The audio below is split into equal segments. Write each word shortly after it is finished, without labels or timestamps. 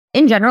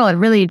in general, it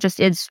really just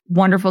is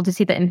wonderful to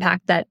see the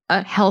impact that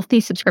a healthy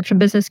subscription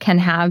business can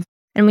have.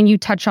 And when you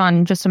touch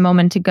on just a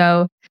moment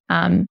ago,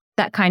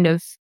 that kind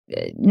of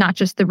not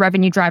just the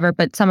revenue driver,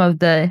 but some of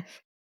the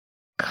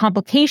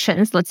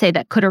complications, let's say,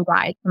 that could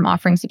arise from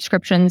offering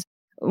subscriptions.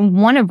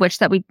 One of which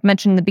that we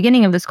mentioned in the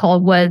beginning of this call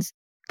was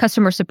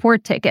customer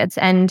support tickets.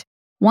 And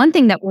one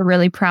thing that we're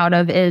really proud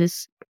of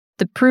is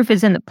the proof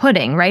is in the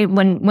pudding, right?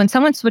 When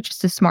someone switches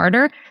to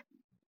Smartrr,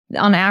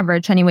 on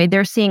average anyway,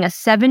 they're seeing a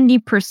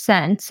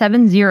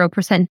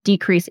 70%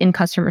 decrease in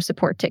customer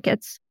support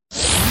tickets.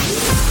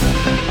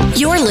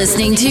 You're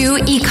listening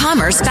to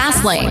E-commerce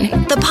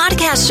Fastlane, the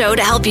podcast show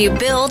to help you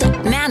build,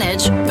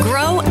 manage,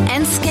 grow,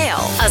 and scale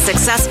a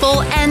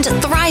successful and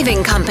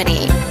thriving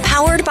company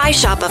powered by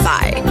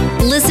Shopify.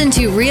 Listen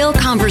to real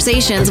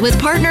conversations with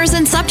partners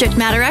and subject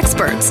matter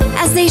experts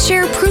as they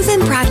share proven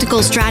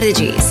practical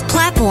strategies,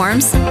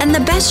 platforms, and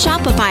the best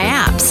Shopify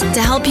apps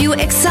to help you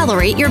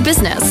accelerate your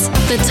business.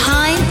 The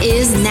time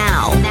is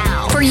now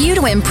for you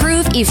to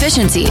improve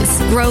efficiencies,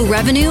 grow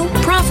revenue,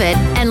 profit,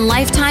 and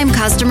lifetime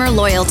customer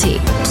loyalty.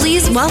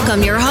 Please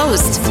welcome your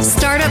host,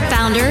 startup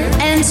founder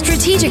and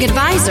strategic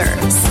advisor,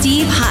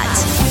 Steve Hutt.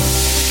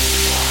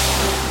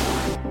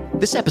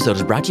 This episode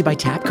is brought to you by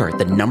Tapcart,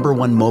 the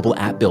 #1 mobile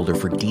app builder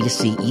for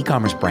D2C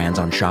e-commerce brands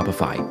on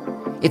Shopify.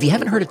 If you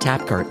haven't heard of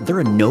Tapcart, they're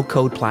a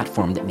no-code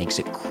platform that makes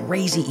it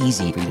crazy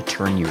easy for you to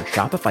turn your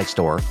Shopify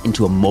store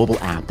into a mobile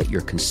app that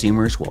your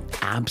consumers will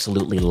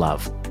absolutely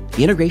love.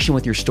 The integration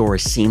with your store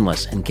is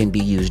seamless and can be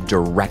used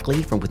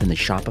directly from within the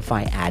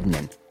Shopify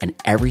admin. And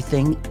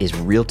everything is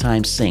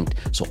real-time synced,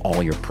 so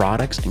all your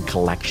products and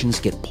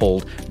collections get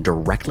pulled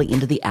directly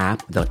into the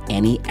app without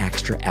any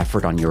extra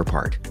effort on your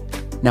part.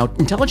 Now,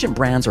 intelligent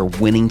brands are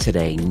winning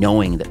today,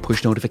 knowing that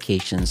push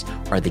notifications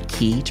are the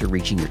key to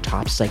reaching your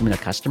top segment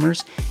of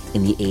customers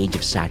in the age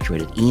of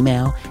saturated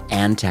email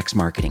and text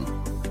marketing.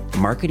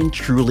 Marketing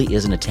truly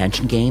is an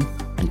attention game,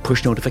 and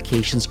push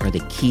notifications are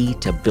the key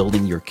to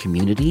building your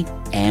community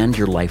and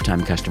your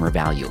lifetime customer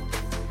value.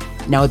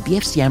 Now, with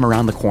BFCM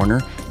around the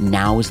corner,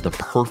 now is the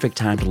perfect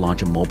time to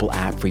launch a mobile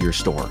app for your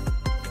store.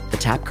 The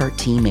Tapcart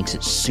team makes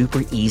it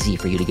super easy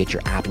for you to get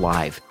your app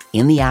live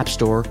in the App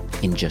Store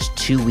in just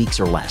 2 weeks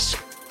or less.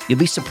 You'll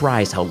be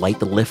surprised how light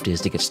the lift is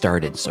to get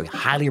started, so I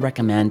highly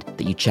recommend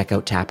that you check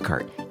out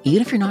Tapcart.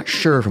 Even if you're not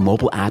sure if a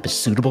mobile app is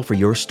suitable for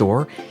your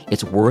store,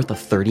 it's worth a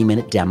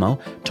 30-minute demo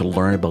to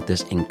learn about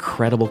this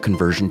incredible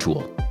conversion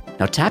tool.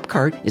 Now,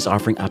 Tapcart is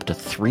offering up to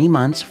 3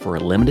 months for a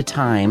limited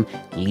time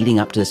leading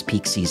up to this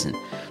peak season.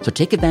 So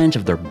take advantage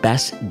of their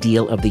best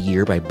deal of the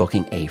year by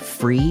booking a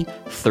free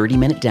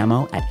 30-minute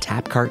demo at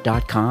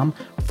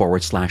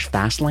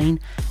tapcart.com/fastlane.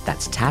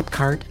 That's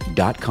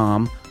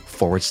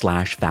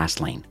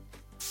tapcart.com/fastlane.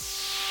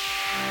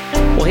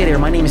 Well, hey there,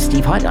 my name is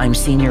Steve Hutt. I'm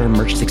Senior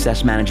Merch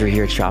Success Manager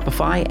here at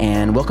Shopify,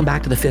 and welcome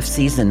back to the 5th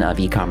season of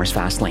E-commerce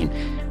Fastlane.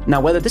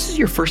 Now, whether this is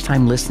your first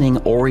time listening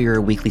or you're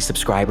a weekly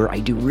subscriber, I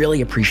do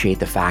really appreciate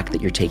the fact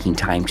that you're taking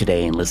time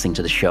today and listening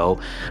to the show.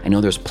 I know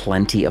there's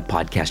plenty of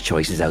podcast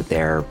choices out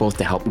there, both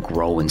to help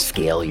grow and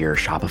scale your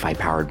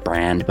Shopify-powered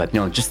brand, but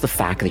just the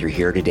fact that you're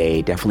here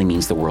today definitely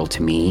means the world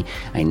to me.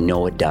 I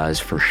know it does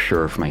for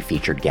sure for my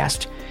featured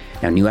guest.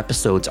 Now, new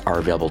episodes are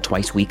available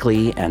twice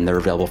weekly, and they're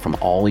available from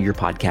all your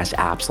podcast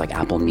apps like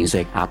Apple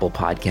Music, Apple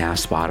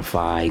Podcasts,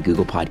 Spotify,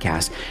 Google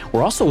Podcasts.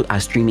 We're also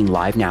streaming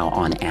live now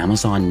on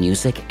Amazon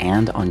Music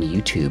and on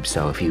YouTube.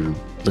 So if you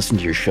listen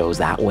to your shows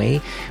that way,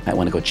 you might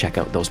want to go check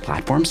out those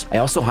platforms. I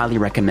also highly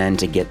recommend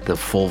to get the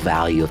full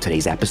value of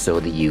today's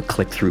episode that you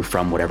click through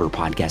from whatever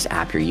podcast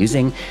app you're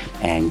using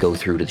and go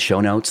through to the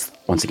show notes.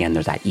 Once again,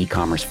 there's at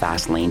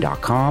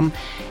ecommercefastlane.com,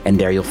 and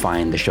there you'll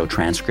find the show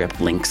transcript,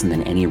 links, and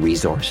then any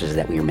resources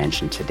that we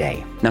mentioned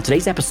today. Now,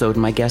 today's episode,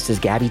 my guest is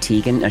Gaby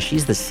Teagan.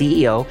 She's the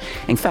CEO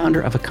and founder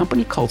of a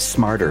company called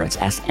Smartrr. It's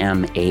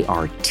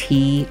Smartrr,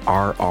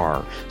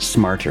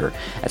 Smartrr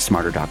at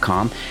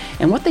smartrr.com.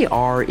 And what they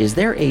are is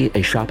they're a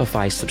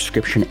Shopify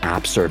subscription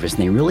app service,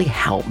 and they really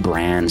help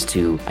brands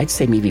to, I'd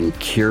say, maybe even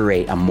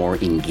curate a more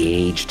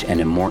engaged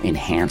and a more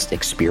enhanced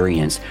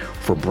experience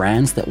for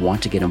brands that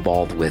want to get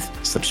involved with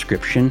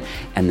subscription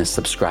and the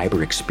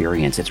subscriber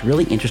experience. It's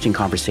really interesting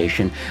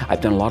conversation.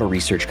 I've done a lot of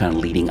research kind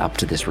of leading up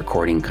to this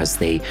recording because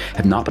they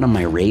have not been on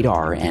my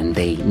radar, and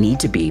they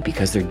need to be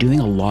because they're doing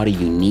a lot of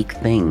unique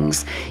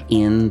things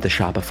in the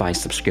Shopify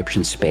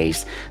subscription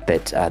space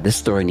that this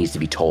story needs to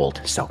be told.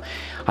 So,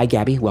 hi,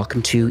 Gaby.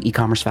 Welcome to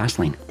E-commerce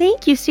Fastlane.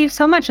 Thank you, Steve,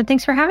 so much, and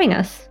thanks for having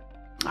us.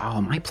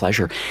 Oh, my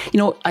pleasure.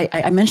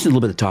 I mentioned a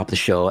little bit at the top of the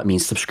show. I mean,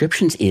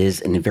 subscriptions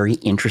is a very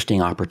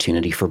interesting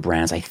opportunity for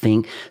brands. I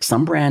think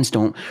some brands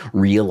don't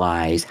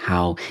realize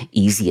how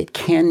easy it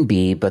can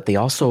be, but they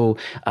also,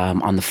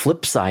 on the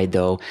flip side,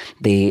 though,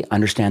 they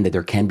understand that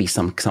there can be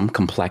some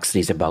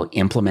complexities about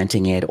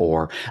implementing it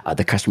or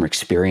the customer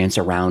experience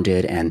around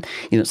it. And,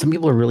 some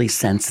people are really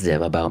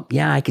sensitive about,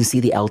 I can see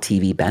the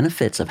LTV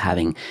benefits of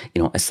having,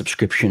 a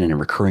subscription and a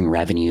recurring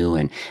revenue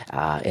and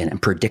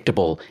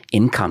predictable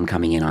income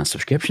coming in on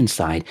subscription. subscription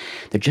side,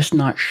 they're just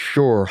not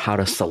sure how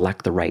to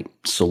select the right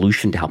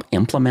solution to help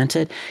implement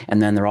it.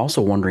 And then they're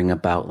also wondering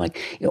about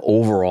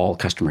overall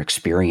customer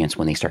experience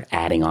when they start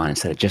adding on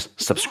instead of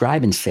just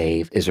subscribe and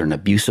save. Is there an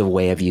abusive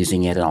way of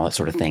using it and all that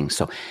sort of thing?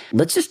 So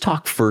let's just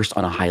talk first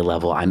on a high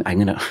level. I'm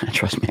going to,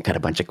 trust me, I got a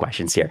bunch of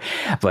questions here,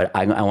 but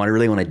I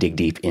really want to dig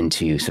deep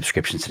into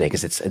subscriptions today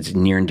because it's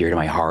near and dear to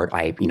my heart.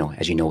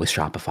 As you know, with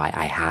Shopify,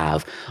 I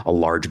have a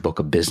large book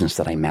of business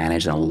that I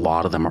manage, and a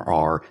lot of them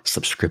are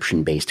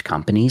subscription-based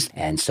companies.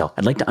 And so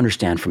I'd like to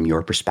understand from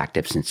your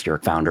perspective, since you're a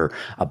founder,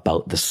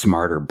 about the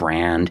Smartrr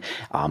brand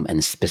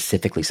and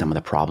specifically some of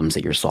the problems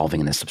that you're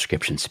solving in the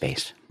subscription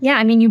space. Yeah,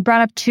 I mean, you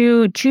brought up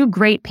two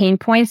great pain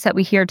points that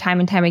we hear time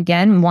and time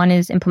again. One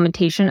is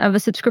implementation of a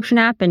subscription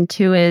app, and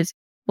two is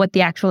what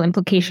the actual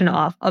implication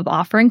of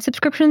offering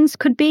subscriptions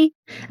could be.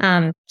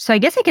 So I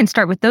guess I can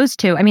start with those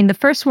two. I mean, the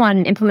first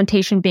one,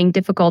 implementation being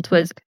difficult,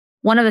 was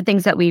one of the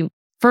things that we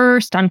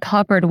first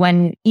uncovered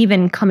when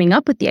even coming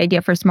up with the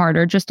idea for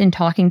Smartrr, just in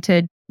talking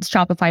to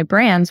Shopify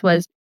brands,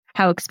 was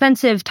how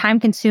expensive,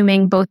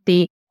 time-consuming both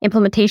the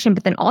implementation,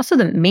 but then also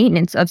the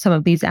maintenance of some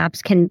of these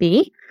apps can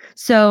be.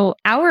 So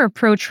our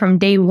approach from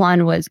day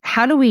one was,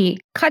 how do we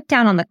cut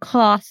down on the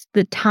cost,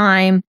 the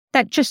time,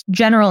 that just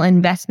general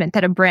investment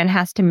that a brand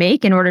has to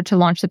make in order to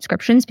launch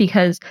subscriptions?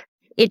 Because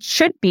it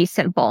should be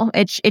simple.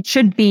 It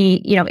should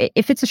be,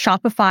 if it's a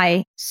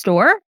Shopify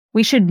store,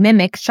 we should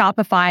mimic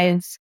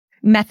Shopify's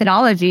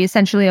methodology,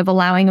 essentially, of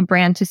allowing a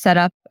brand to set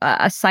up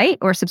a site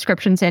or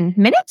subscriptions in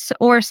minutes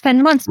or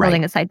spend months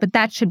building a site, but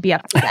that should be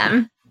up to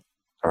them.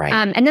 Right.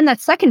 And then that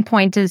second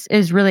point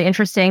is really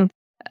interesting.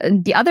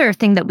 The other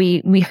thing that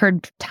we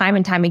heard time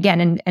and time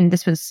again, and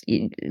this was,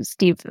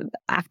 Steve,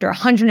 after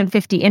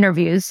 150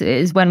 interviews,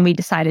 is when we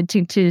decided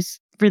to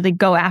really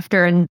go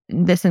after and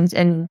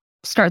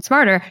start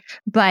Smartrr.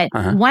 But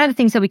one of the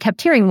things that we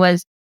kept hearing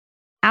was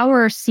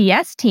our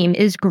CS team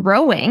is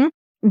growing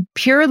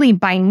purely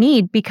by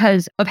need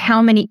because of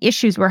how many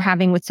issues we're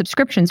having with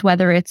subscriptions,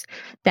 whether it's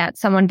that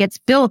someone gets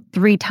billed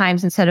 3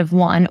 times instead of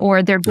 1,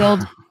 or they're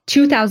billed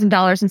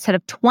 $2,000 instead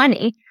of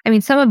 20. I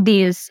mean, some of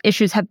these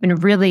issues have been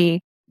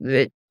really,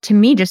 to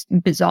me, just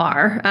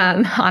bizarre.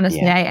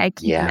 Honestly, I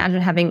can't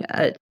imagine having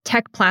a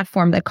tech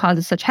platform that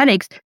causes such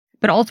headaches,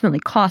 but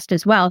ultimately cost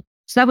as well.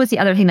 So that was the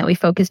other thing that we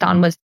focused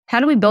on, was how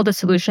do we build a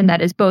solution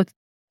that is both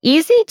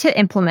easy to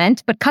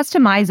implement, but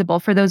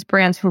customizable for those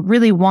brands who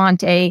really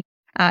want a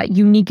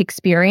unique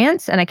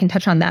experience. And I can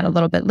touch on that a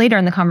little bit later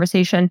in the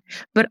conversation,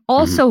 but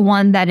also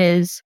one that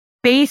is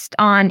based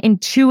on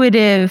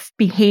intuitive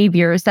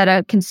behaviors that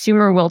a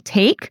consumer will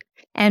take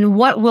and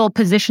what will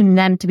position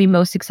them to be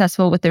most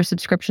successful with their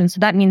subscription. So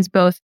that means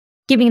both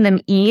giving them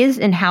ease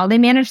in how they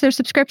manage their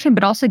subscription,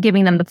 but also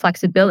giving them the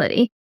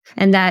flexibility.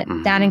 And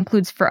that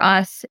includes, for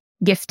us,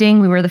 gifting.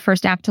 We were the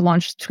first app to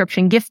launch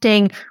subscription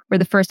gifting. We're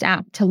the first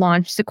app to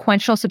launch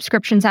sequential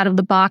subscriptions out of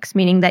the box,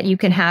 meaning that you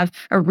can have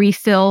a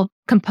refill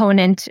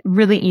component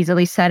really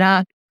easily set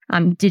up.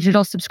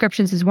 Digital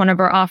subscriptions is one of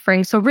our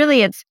offerings. So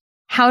really, it's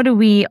how do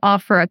we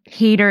offer a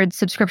catered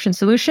subscription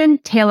solution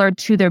tailored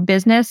to their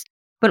business,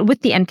 but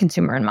with the end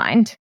consumer in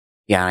mind.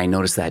 Yeah, I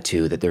noticed that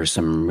too, that there's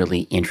some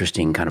really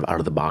interesting kind of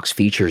out-of-the-box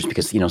features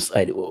because,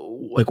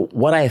 like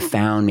what I have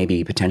found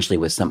maybe potentially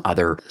with some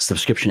other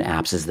subscription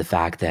apps is the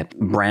fact that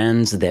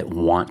brands that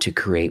want to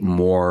create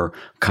more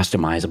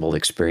customizable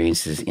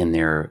experiences in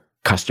their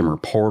customer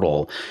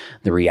portal,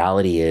 the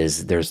reality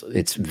is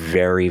it's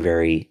very,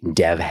 very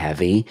dev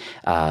heavy,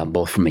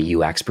 both from a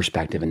UX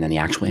perspective and then the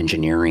actual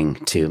engineering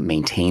to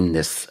maintain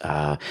this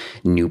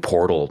new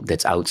portal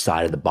that's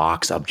outside of the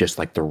box of just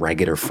like the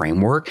regular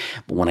framework.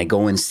 But when I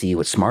go and see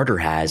what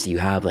Smartrr has, you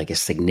have like a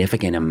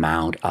significant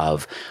amount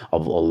of a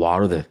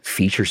lot of the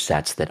feature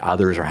sets that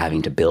others are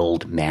having to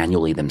build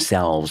manually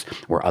themselves,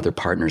 where other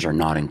partners are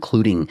not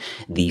including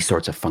these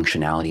sorts of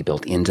functionality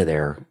built into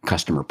their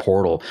customer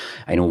portal.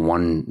 I know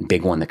one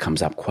big one that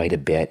comes up quite a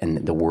bit,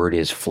 and the word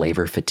is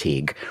flavor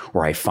fatigue,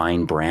 where I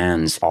find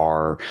brands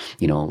are,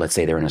 let's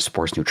say they're in a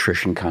sports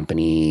nutrition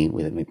company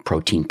with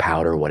protein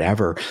powder,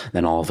 whatever,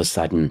 then all of a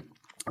sudden,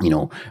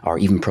 or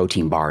even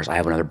protein bars. I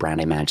have another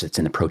brand I manage that's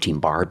in the protein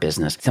bar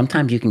business.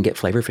 Sometimes you can get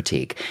flavor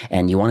fatigue,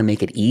 and you want to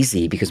make it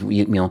easy because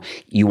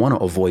you want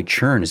to avoid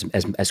churn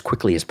as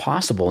quickly as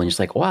possible. And it's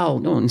like, well,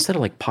 no, instead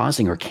of like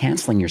pausing or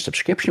canceling your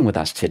subscription with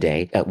us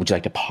today, would you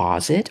like to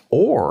pause it?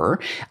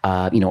 Or,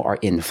 or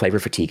in flavor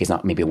fatigue is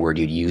not maybe a word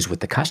you'd use with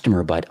the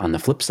customer, but on the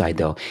flip side,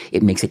 though,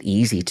 it makes it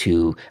easy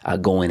to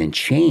go in and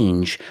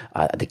change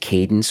the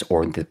cadence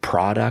or the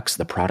products,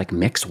 the product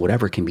mix,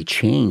 whatever can be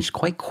changed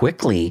quite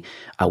quickly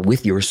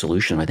with your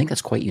solution. I think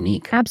that's quite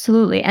unique.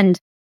 Absolutely. And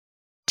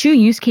 2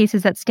 use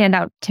cases that stand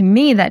out to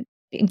me that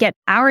get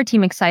our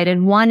team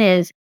excited. One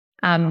is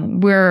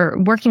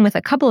we're working with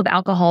a couple of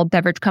alcohol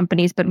beverage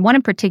companies, but one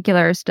in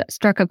particular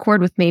struck a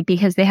chord with me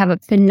because they have a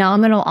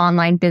phenomenal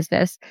online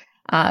business.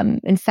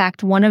 In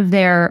fact, one of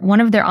their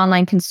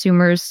online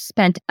consumers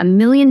spent $1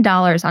 million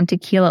on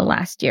tequila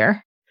last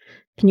year.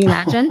 Can you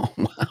imagine?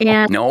 Oh,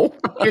 wow. No.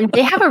 And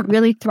they have a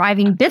really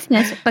thriving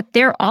business, but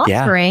they're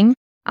offering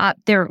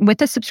They're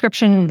with a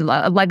subscription,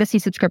 a legacy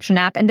subscription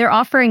app, and their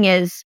offering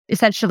is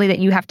essentially that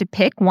you have to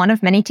pick one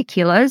of many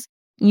tequilas.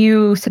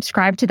 You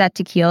subscribe to that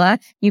tequila.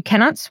 You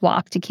cannot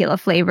swap tequila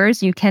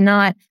flavors. You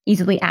cannot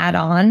easily add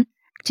on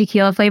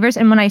tequila flavors.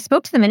 And when I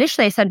spoke to them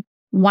initially, I said,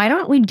 why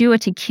don't we do a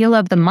tequila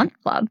of the month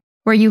club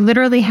where you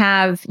literally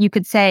have, you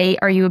could say,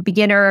 are you a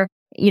beginner?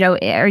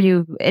 Are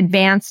you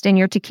advanced in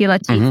your tequila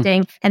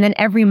tasting? And then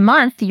every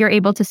month you're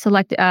able to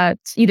select,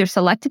 either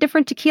select a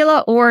different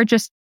tequila or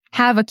just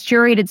have a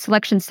curated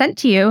selection sent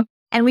to you.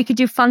 And we could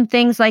do fun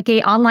things like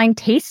a online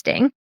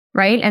tasting,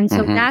 right? And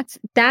so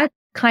that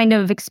kind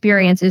of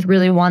experience is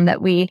really one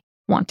that we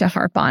want to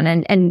harp on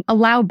and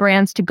allow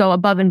brands to go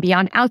above and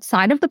beyond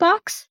outside of the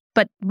box,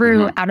 but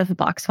through out of the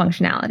box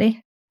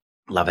functionality.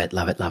 Love it,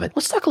 love it, love it.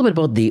 Let's talk a little bit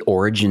about the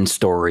origin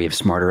story of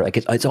Smartrr. Like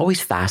it's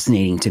always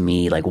fascinating to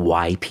me, like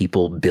why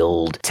people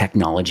build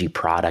technology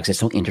products. It's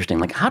so interesting.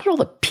 Like how did all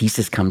the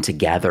pieces come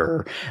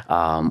together,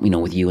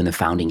 with you and the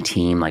founding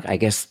team? Like I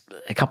guess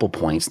a couple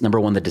points. Number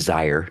one, the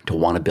desire to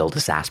want to build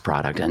a SaaS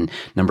product. And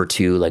number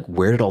two, like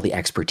where did all the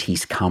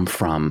expertise come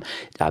from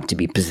to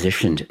be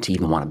positioned to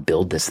even want to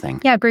build this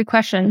thing? Yeah, great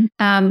question.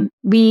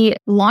 We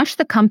launched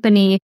the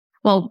company,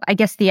 well, I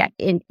guess the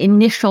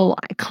initial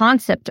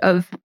concept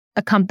of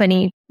a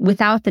company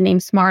without the name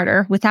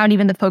Smartrr, without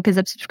even the focus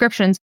of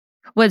subscriptions,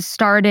 was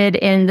started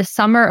in the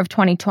summer of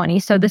 2020.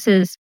 So this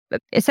is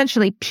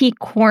essentially peak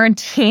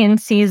quarantine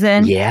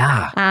season.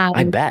 Yeah,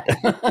 I bet.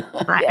 Yes.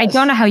 I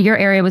don't know how your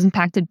area was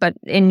impacted, but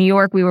in New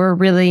York, we were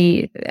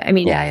really,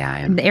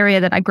 the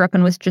area that I grew up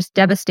in was just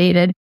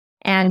devastated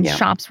and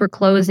shops were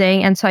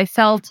closing. And so I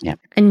felt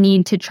a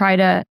need to try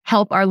to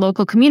help our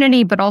local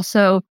community, but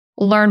also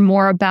learn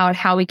more about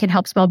how we can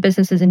help small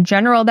businesses in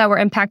general that were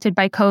impacted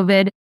by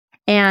COVID.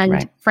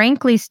 And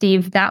frankly,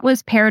 Steve, that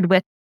was paired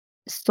with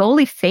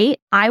solely fate.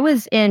 I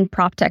was in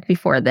prop tech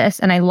before this,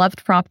 and I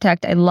loved prop tech.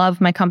 I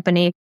love my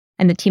company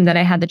and the team that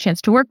I had the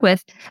chance to work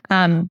with.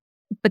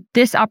 But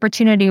this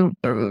opportunity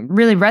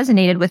really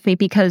resonated with me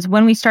because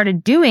when we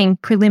started doing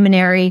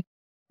preliminary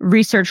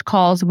research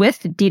calls with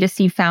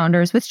D2C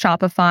founders, with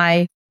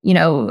Shopify,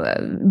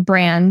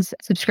 brands,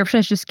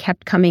 subscriptions just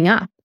kept coming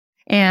up.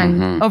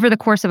 And over the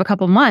course of a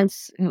couple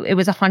months, it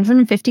was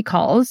 150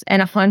 calls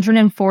and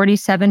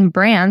 147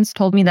 brands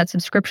told me that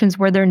subscriptions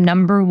were their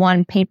number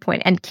one pain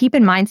point. And keep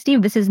in mind,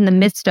 Steve, this is in the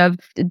midst of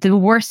the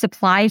worst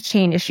supply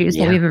chain issues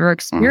that we've ever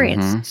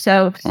experienced.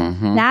 So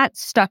that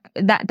stuck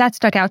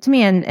out to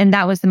me. And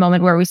that was the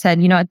moment where we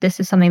said, you know what, this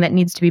is something that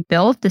needs to be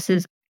built. This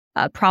is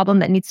a problem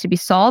that needs to be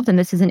solved. And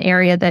this is an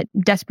area that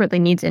desperately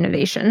needs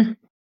innovation.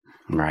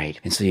 Right.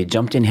 And so you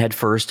jumped in head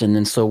first. And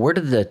then so where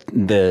did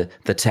the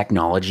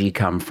technology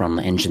come from,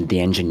 the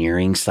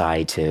engineering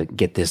side to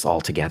get this all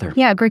together?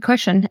 Yeah, great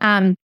question.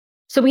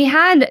 So we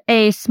had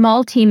a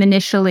small team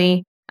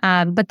initially,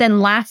 but then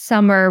last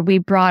summer we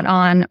brought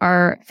on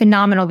our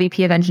phenomenal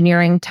VP of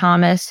engineering,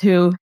 Thomas,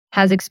 who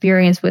has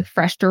experience with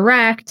Fresh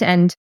Direct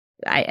and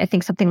I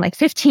think something like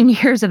 15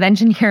 years of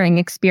engineering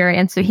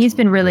experience. So he's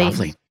been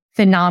really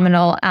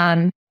phenomenal.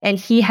 And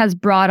he has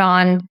brought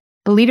on,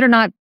 believe it or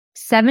not,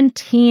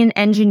 17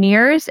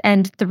 engineers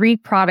and 3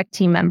 product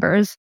team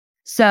members.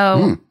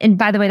 So, and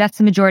by the way, that's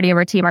the majority of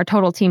our team. Our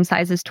total team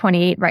size is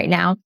 28 right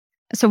now.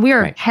 So we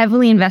are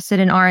heavily invested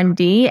in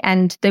R&D,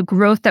 and the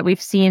growth that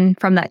we've seen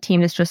from that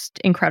team is just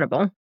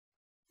incredible.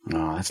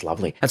 Oh, that's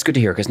lovely. That's good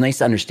to hear because nice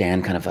to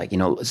understand kind of like,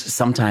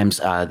 sometimes,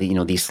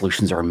 these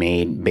solutions are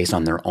made based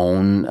on their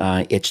own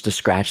itch to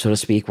scratch, so to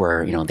speak,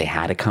 where, they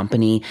had a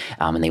company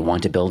and they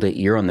want to build it.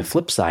 You're on the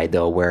flip side,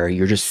 though, where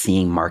you're just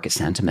seeing market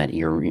sentiment.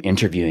 You're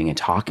interviewing and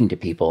talking to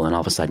people and all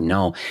of a sudden,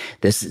 no,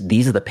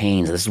 these are the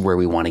pains. This is where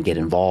we want to get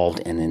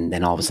involved. And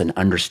then all of a sudden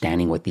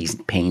understanding what these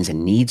pains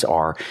and needs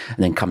are and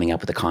then coming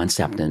up with a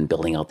concept and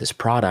building out this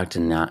product.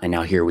 And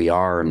now here we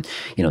are. And,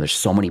 there's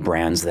so many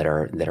brands that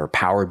are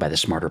powered by the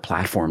Smartrr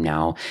platform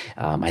now.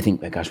 I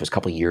think, it was a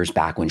couple of years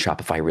back when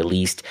Shopify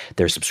released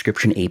their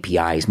subscription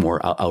APIs more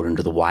out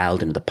into the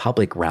wild, into the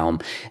public realm.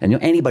 And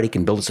anybody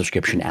can build a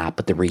subscription app,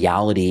 but the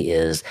reality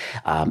is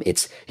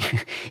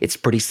it's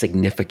pretty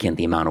significant,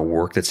 the amount of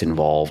work that's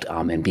involved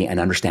and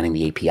understanding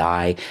the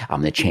API,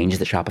 the changes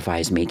that Shopify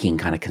is making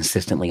kind of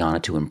consistently on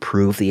it to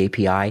improve the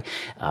API.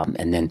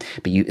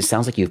 It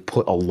sounds like you've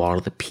put a lot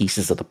of the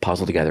pieces of the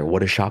puzzle together. What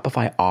does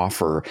Shopify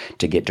offer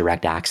to get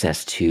direct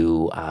access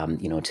to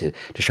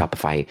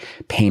Shopify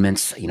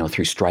payments,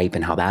 through Stripe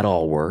and how that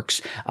all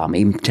works,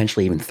 even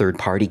potentially even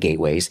third-party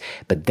gateways.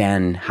 But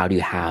then how do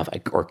you have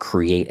or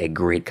create a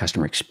great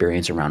customer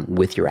experience around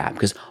with your app?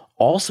 Because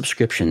all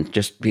subscription,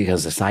 just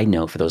because a side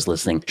note for those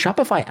listening,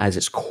 Shopify as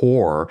its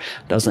core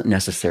doesn't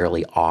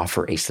necessarily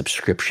offer a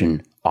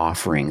subscription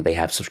offering. They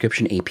have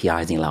subscription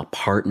APIs. They allow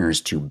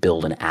partners to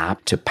build an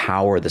app to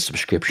power the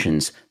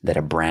subscriptions that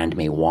a brand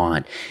may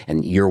want.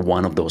 And you're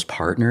one of those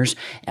partners.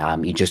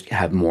 You just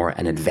have more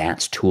an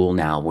advanced tool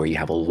now where you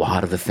have a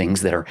lot of the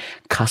things that are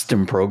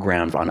custom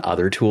programmed on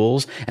other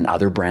tools and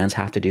other brands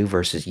have to do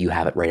versus you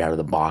have it right out of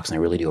the box. And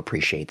I really do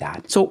appreciate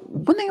that. So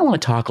one thing I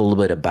want to talk a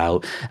little bit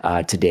about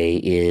today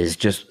is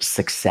just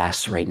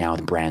success right now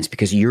with brands,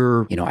 because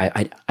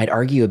I'd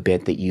argue a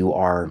bit that you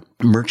are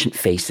merchant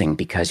facing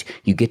because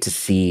you get to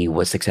see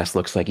what success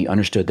looks like. You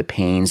understood the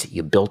pains.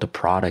 You built a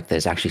product that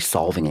is actually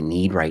solving a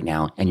need right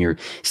now. And you're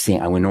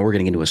seeing, I know we're going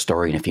to get into a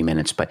story in a few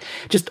minutes, but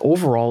just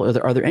overall,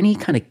 are there any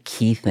kind of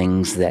key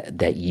things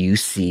that you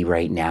see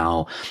right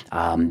now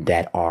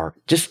that are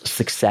just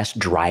success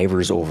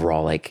drivers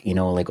overall? Like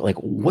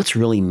what's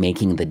really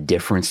making the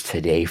difference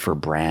today for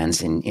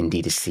brands in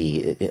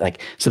D2C?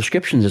 Like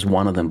subscriptions is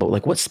one of them, but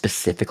like what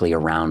specifically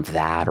around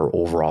that or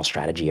overall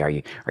strategy are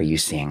you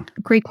seeing?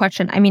 Great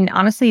question. I mean,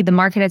 honestly, the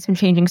market has been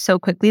changing so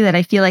quickly that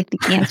I feel like the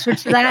answer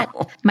to that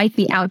might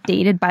be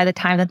outdated by the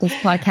time that this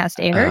podcast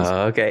airs.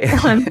 Okay.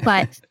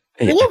 But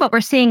really what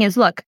we're seeing is,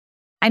 look,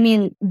 I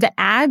mean, the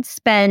ad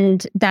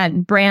spend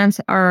that brands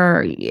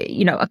are,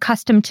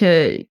 accustomed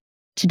to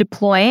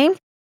deploying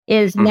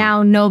is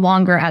now no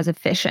longer as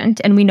efficient.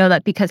 And we know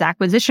that because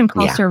acquisition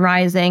costs are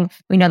rising.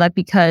 We know that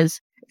because,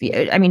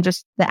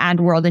 just the ad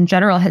world in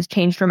general has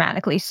changed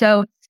dramatically.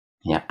 So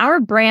our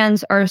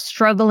brands are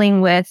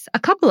struggling with a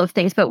couple of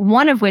things, but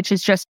one of which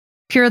is just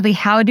purely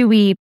how do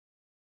we,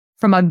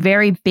 from a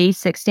very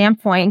basic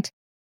standpoint,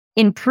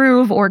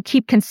 improve or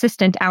keep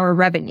consistent our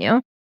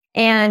revenue.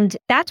 And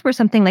that's where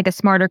something like a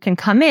Smartrr can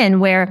come in,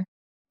 where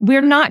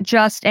we're not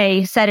just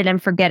a set it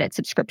and forget it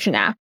subscription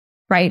app,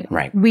 right?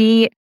 Right.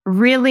 We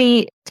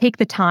really take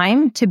the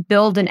time to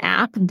build an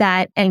app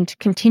and to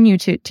continue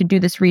to do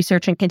this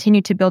research and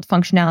continue to build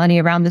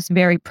functionality around this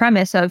very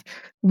premise of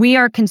we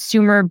are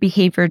consumer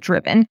behavior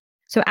driven.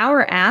 So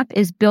our app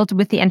is built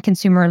with the end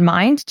consumer in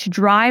mind to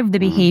drive the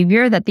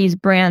behavior that these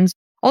brands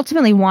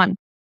ultimately want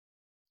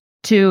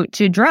to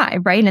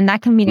drive, right? And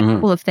that can mean a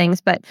couple of things,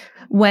 but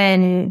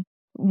when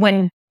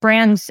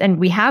brands, and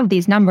we have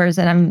these numbers,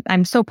 and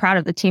I'm so proud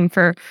of the team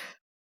for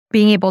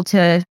being able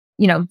to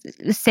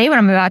say what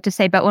I'm about to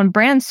say, but when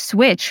brands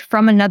switch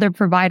from another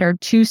provider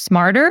to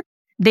Smartrr,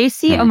 they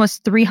see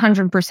almost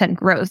 300%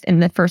 growth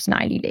in the first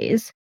 90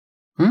 days.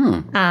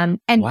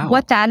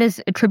 What that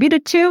is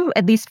attributed to,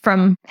 at least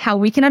from how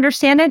we can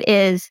understand it,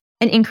 is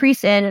an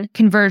increase in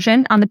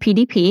conversion on the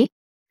PDP.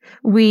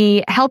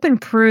 We help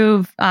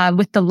improve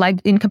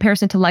in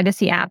comparison to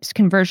legacy apps,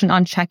 conversion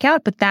on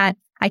checkout, but that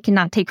I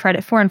cannot take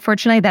credit for.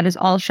 Unfortunately, that is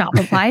all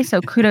Shopify.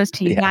 So kudos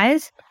to you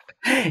guys.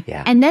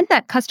 Yeah. And then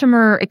that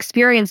customer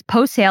experience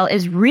post-sale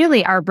is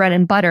really our bread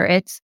and butter.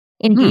 It's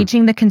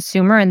engaging the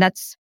consumer. And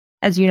that's,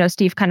 as you know,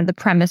 Steve, kind of the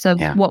premise of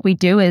what we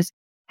do is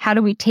how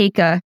do we take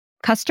a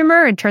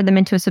customer and turn them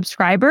into a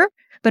subscriber?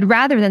 But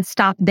rather than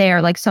stop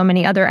there, like so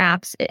many other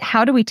apps,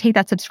 how do we take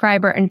that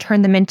subscriber and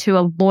turn them into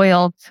a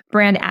loyal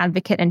brand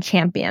advocate and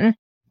champion?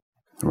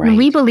 Right. And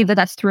we believe that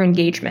that's through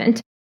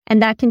engagement.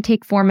 And that can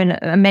take form in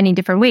many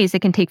different ways.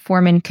 It can take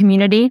form in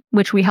community,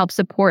 which we help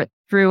support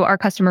through our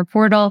customer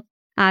portal.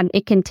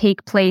 It can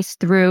take place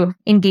through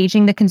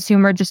engaging the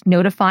consumer, just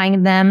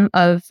notifying them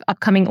of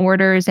upcoming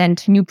orders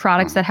and new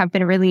products that have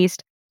been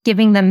released,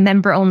 giving them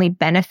member-only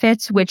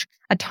benefits, which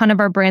a ton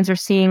of our brands are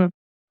seeing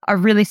a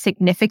really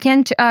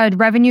significant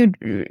revenue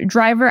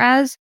driver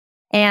as.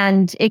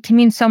 And it can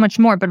mean so much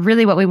more. But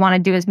really what we want to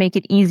do is make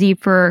it easy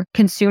for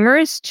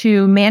consumers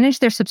to manage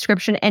their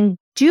subscription and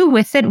do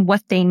with it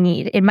what they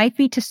need. It might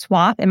be to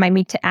swap. It might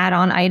be to add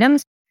on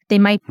items. They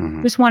might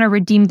just want to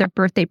redeem their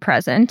birthday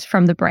present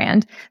from the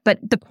brand. But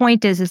the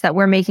point is that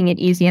we're making it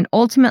easy. And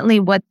ultimately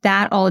what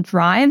that all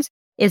drives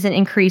is an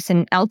increase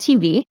in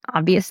LTV,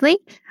 obviously,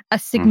 a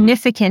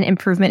significant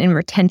improvement in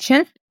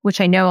retention,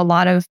 which I know a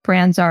lot of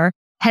brands are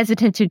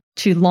hesitant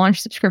to launch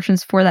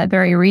subscriptions for that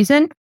very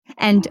reason.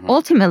 And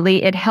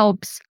ultimately it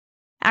helps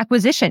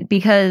acquisition,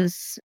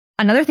 because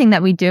another thing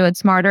that we do at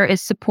Smartrr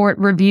is support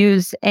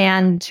reviews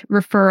and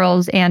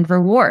referrals and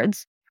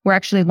rewards. We're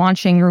actually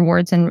launching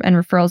rewards and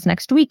referrals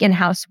next week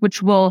in-house,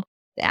 which will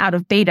out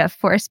of beta, of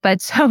course.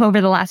 But so over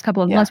the last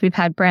couple of months, we've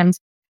had brands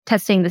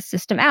testing the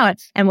system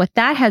out. And what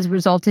that has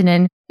resulted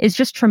in is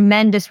just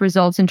tremendous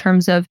results in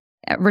terms of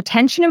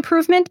retention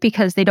improvement,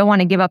 because they don't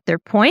want to give up their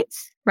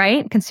points,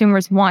 right?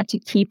 Consumers want to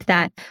keep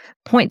that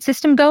point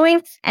system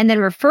going. And then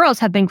referrals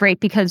have been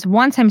great because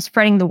once I'm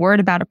spreading the word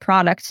about a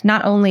product,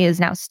 not only is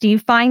now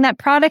Steve buying that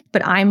product,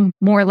 but I'm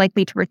more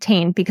likely to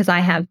retain because I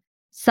have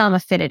some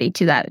affinity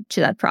to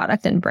that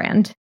product and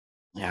brand.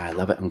 Yeah, I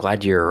love it. I'm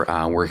glad you're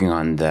working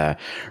on the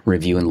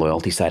review and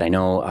loyalty side. I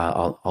know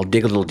I'll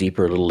dig a little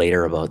deeper a little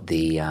later about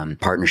the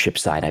partnership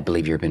side. I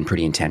believe you've been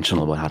pretty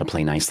intentional about how to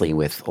play nicely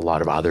with a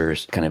lot of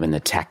others kind of in the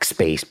tech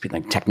space,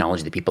 like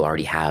technology that people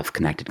already have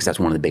connected, because that's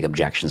one of the big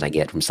objections I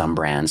get from some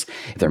brands.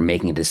 If they're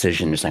making a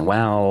decision, they're saying,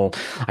 well,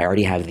 I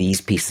already have these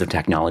pieces of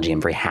technology.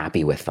 I'm very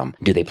happy with them.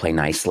 Do they play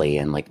nicely?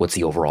 And like, what's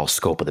the overall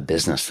scope of the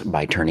business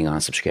by turning on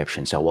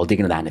subscription? So we'll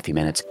dig into that in a few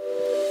minutes.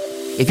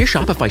 If your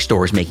Shopify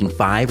store is making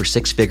 5 or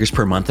 6 figures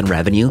per month in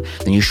revenue,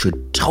 then you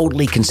should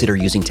totally consider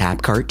using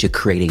TapCart to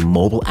create a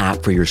mobile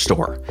app for your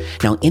store.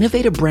 Now,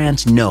 innovative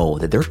brands know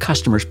that their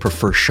customers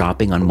prefer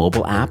shopping on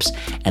mobile apps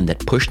and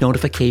that push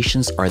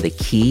notifications are the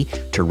key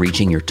to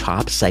reaching your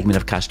top segment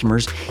of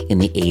customers in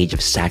the age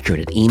of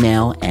saturated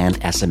email and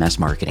SMS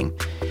marketing.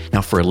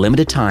 Now, for a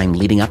limited time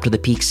leading up to the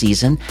peak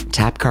season,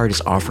 TapCart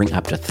is offering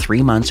up to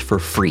 3 months for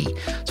free.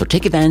 So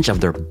take advantage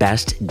of their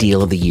best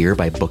deal of the year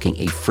by booking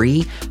a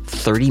free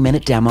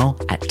 30-minute demo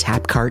at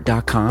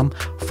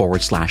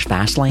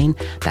tapcart.com/fastlane.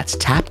 That's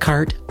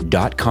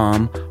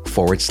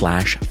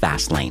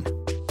tapcart.com/fastlane.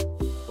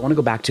 I want to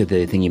go back to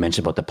the thing you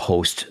mentioned about the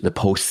post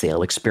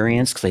sale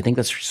experience, because I think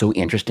that's so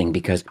interesting,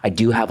 because I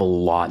do have a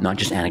lot, not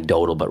just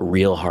anecdotal, but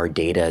real hard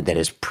data that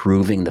is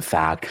proving the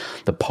fact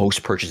the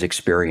post purchase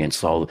experience.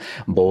 So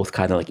both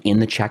kind of like in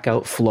the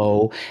checkout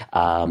flow,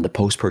 the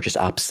post purchase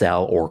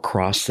upsell or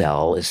cross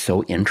sell is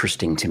so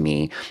interesting to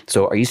me.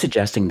 So are you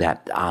suggesting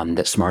that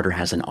that Smartrr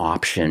has an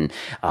option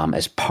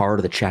as part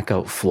of the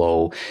checkout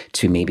flow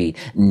to maybe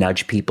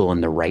nudge people in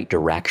the right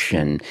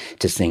direction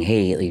to saying,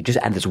 hey, you just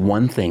add this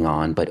one thing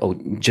on, but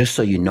just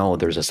so you know,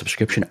 there's a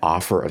subscription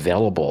offer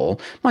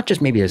available, not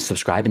just maybe a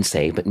subscribe and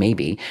save, but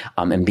maybe,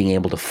 and being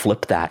able to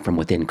flip that from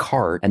within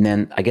cart. And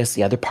then I guess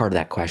the other part of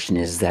that question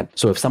is that,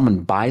 so if someone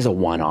buys a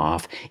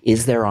one-off,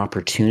 is there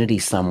opportunity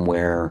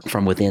somewhere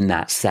from within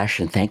that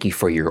session? Thank you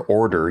for your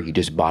order. You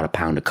just bought a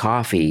pound of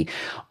coffee.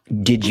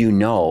 Did you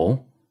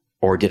know,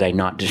 or did I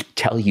not just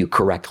tell you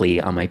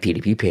correctly on my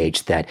P2P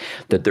page that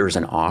there's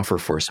an offer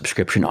for a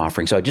subscription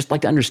offering? So I'd just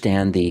like to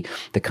understand the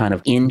kind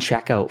of in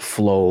checkout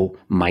flow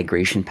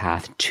migration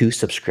path to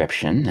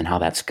subscription and how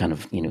that's kind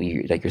of,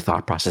 your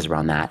thought process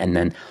around that. And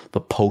then the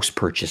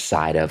post-purchase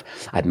side of,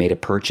 I've made a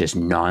purchase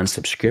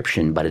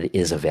non-subscription, but it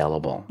is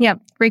available. Yeah,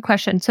 great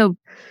question. So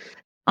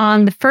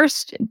on the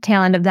first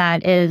tail end of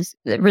that is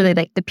really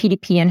like the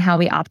P2P and how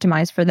we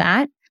optimize for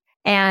that.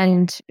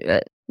 And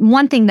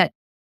one thing that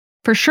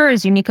for sure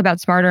is unique about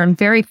Smartrr and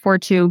very core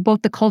to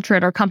both the culture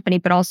at our company,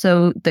 but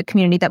also the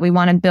community that we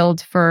want to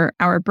build for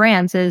our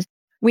brands is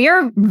we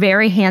are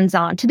very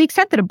hands-on to the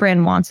extent that a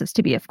brand wants us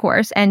to be, of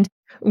course. And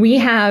we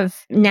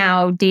have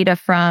now data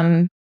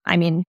from,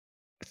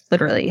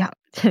 literally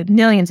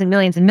millions and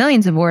millions and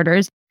millions of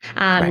orders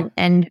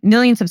and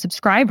millions of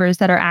subscribers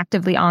that are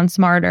actively on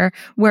Smartrr,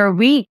 where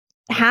we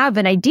have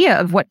an idea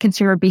of what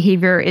consumer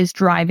behavior is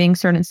driving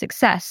certain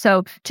success.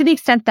 So to the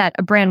extent that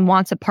a brand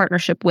wants a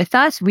partnership with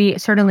us, we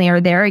certainly are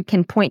there. It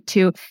can point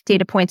to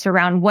data points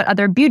around what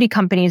other beauty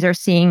companies are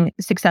seeing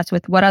success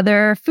with, what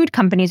other food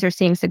companies are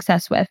seeing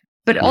success with.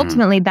 But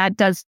ultimately, that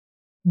does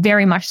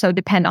very much so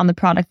depend on the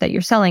product that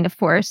you're selling, of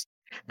course.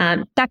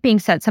 That being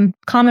said, some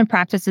common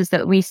practices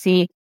that we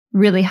see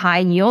really high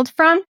yield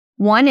from,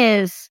 one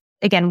is,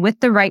 again,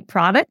 with the right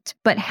product,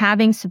 but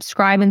having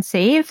subscribe and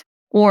save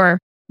or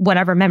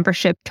whatever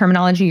membership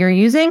terminology you're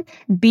using,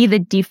 be the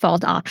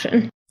default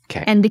option.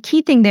 Okay. And the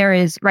key thing there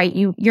is, right,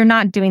 you're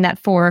not doing that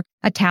for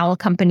a towel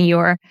company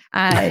or,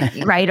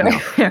 right? No.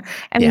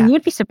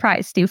 You'd be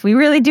surprised, Steve. We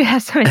really do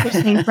have some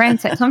interesting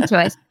brands that come to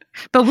us.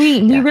 But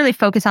we really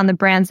focus on the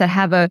brands that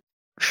have a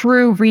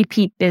true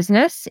repeat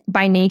business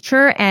by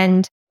nature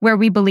and where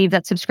we believe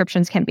that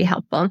subscriptions can be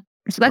helpful.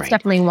 So that's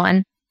definitely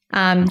one.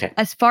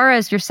 As far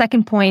as your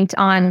second point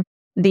on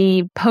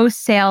the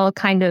post-sale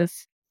kind of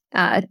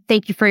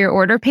thank you for your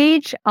order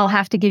page, I'll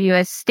have to give you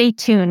a stay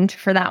tuned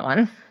for that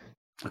one.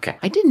 Okay.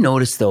 I did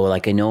notice though,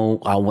 like I know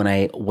when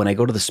I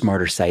go to the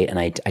Smartrr site and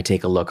I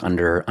take a look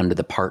under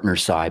the partner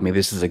side, maybe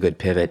this is a good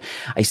pivot.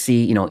 I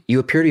see, you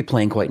appear to be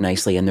playing quite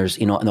nicely, and there's,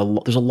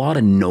 there's a lot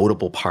of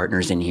notable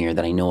partners in here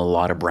that I know a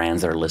lot of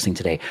brands that are listening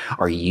today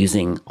are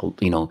using,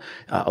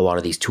 a lot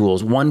of these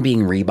tools. One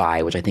being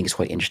Rebuy, which I think is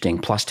quite interesting.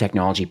 Plus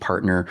technology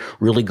partner,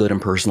 really good in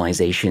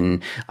personalization,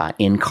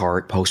 in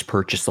cart, post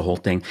purchase, the whole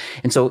thing.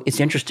 And so it's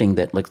interesting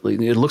that like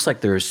it looks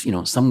like there's,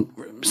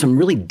 some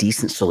really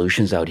decent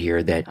solutions out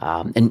here that.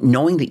 And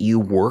knowing that you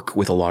work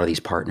with a lot of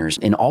these partners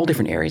in all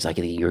different areas, like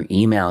your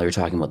email, you're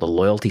talking about the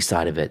loyalty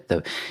side of it.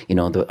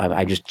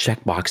 I just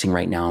check boxing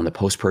right now on the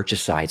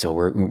post-purchase side. So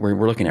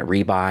we're looking at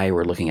Rebuy,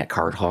 we're looking at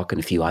CartHook and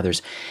a few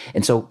others.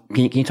 And so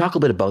can you talk a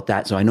little bit about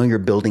that? So I know you're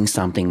building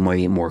something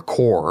maybe more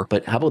core,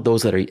 but how about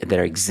those that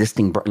are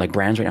existing, like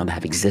brands right now that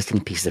have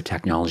existing pieces of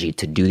technology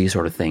to do these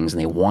sort of things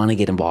and they want to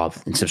get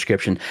involved in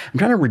subscription? I'm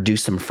trying to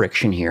reduce some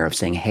friction here of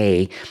saying,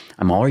 hey,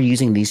 I'm already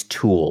using these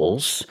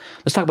tools.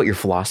 Let's talk about your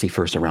philosophy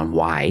first around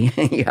why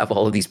you have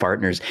all of these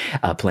partners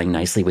playing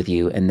nicely with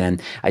you. And then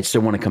I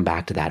still want to come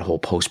back to that whole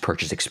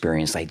post-purchase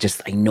experience. I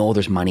know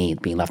there's money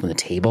being left on the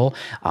table.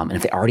 And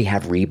if they already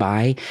have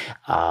rebuy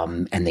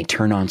and they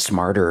turn on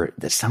Smartrr,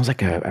 that sounds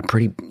like a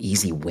pretty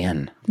easy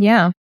win.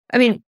 Yeah. I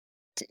mean,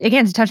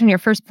 again, to touch on your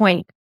first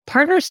point,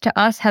 partners to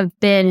us have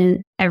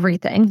been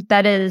everything.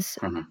 That is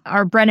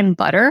our bread and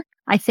butter.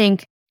 I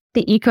think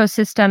the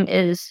ecosystem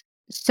is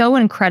so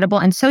incredible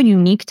and so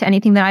unique to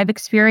anything that I've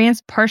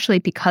experienced, partially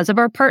because of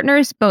our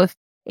partners, both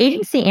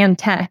agency and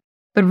tech,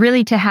 but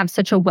really to have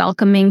such a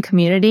welcoming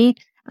community.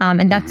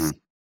 And that's,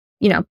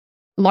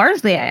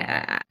 largely,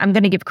 I'm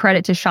going to give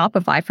credit to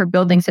Shopify for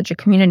building such a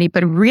community,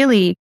 but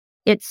really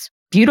it's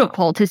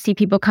beautiful to see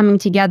people coming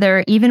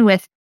together, even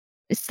with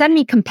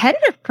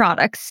semi-competitive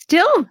products,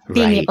 still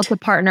being able to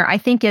partner, I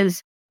think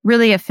is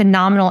really a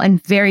phenomenal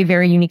and very,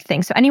 very unique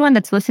thing. So anyone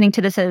that's listening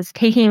to this is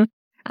taking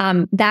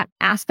that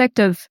aspect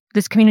of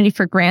this community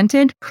for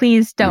granted,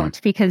 please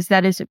don't, because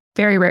that is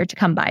very rare to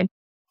come by.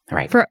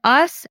 Right. For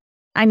us,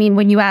 I mean,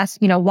 when you ask,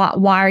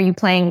 why are you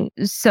playing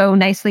so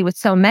nicely with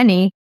so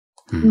many?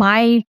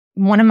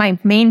 One of my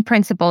main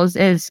principles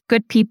is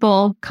good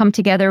people come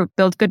together,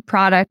 build good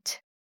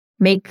product,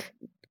 make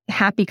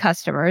happy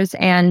customers.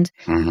 And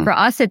for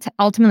us, it's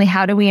ultimately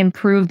how do we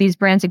improve these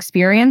brands'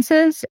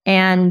 experiences?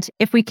 And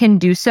if we can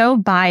do so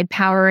by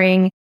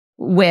powering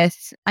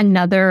with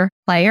another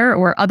player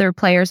or other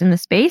players in the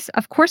space,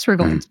 of course we're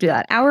going to do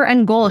that. Our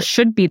end goal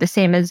should be the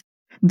same as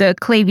the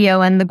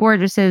Klaviyo and the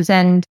Gorgeouses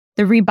and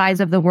the Rebuys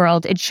of the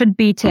world. It should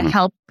be to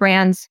help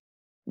brands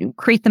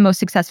create the most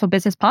successful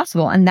business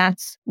possible. And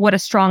that's what a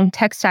strong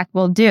tech stack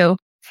will do.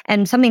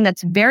 And something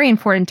that's very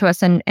important to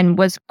us and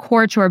was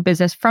core to our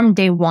business from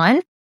day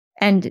one,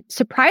 and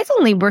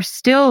surprisingly, we're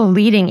still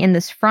leading in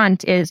this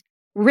front, is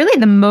really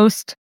the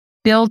most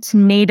built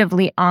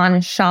natively on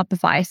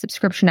Shopify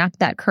subscription app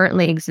that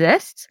currently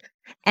exists.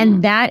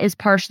 And that is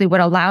partially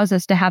what allows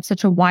us to have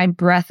such a wide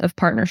breadth of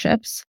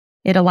partnerships.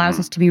 It allows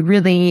us to be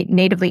really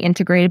natively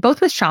integrated, both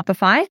with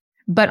Shopify,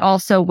 but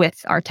also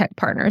with our tech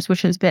partners,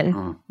 which has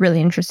been really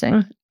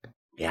interesting.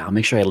 Yeah, I'll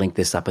make sure I link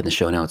this up in the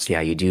show notes. Yeah,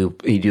 you do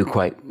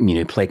quite,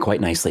 play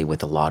quite nicely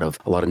with a lot of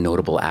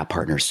notable app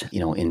partners,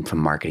 from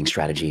marketing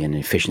strategy and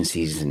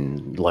efficiencies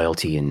and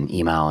loyalty and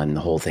email and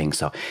the whole thing.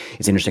 So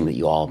it's interesting that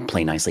you all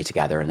play nicely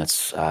together, and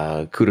that's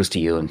kudos to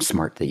you and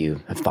smart that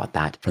you have thought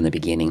that from the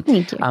beginning.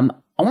 Thank you.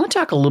 I want to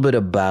talk a little bit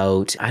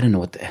about, I don't know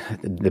what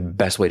the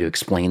best way to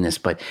explain this,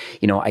 but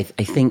I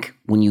think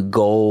when you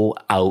go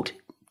out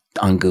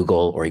on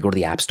Google or you go to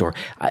the App Store,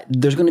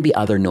 there's going to be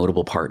other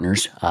notable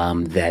partners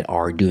that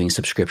are doing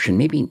subscription,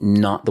 maybe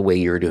not the way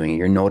you're doing it.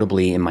 You're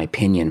notably, in my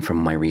opinion, from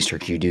my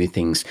research, you do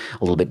things a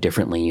little bit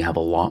differently. You have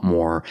a lot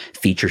more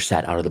feature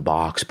set out of the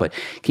box. But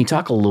can you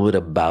talk a little bit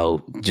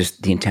about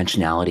just the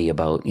intentionality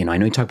about, I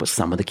know you talked about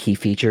some of the key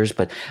features,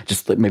 but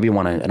just maybe I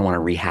don't want to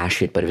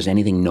rehash it, but if there's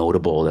anything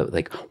notable that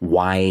like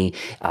why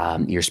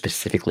you're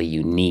specifically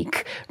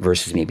unique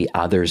versus maybe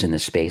others in the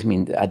space. I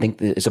mean, I think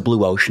there's a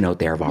blue ocean out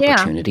there of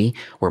opportunity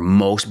where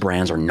most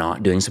brands are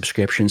not doing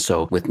subscriptions.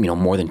 So with,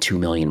 more than 2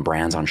 million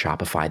brands on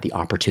Shopify, the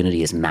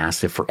opportunity is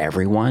massive for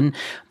everyone.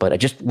 But I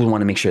just want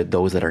to make sure that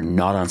those that are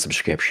not on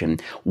subscription,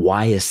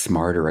 why is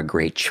Smartrr a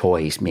great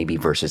choice maybe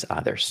versus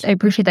others? I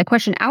appreciate that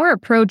question. Our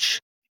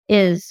approach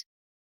is,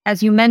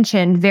 as you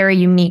mentioned, very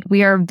unique.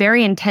 We are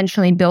very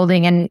intentionally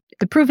building, and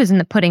the proof is in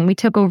the pudding. We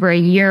took over a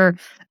year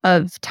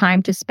of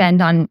time to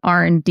spend on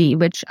R&D,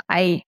 which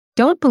I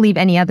don't believe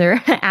any other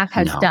app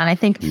has done. I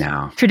think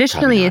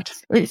traditionally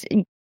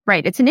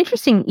it's an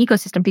interesting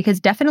ecosystem because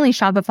definitely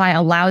Shopify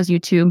allows you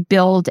to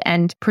build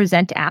and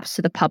present apps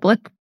to the public.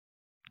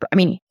 I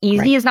mean,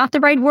 easy is not the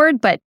right word,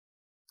 but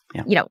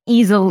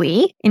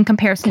easily in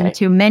comparison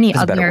to many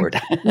other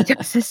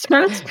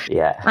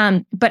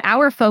ecosystems. But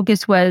our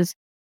focus was,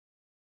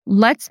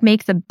 let's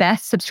make the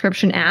best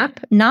subscription app,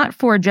 not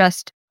for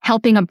just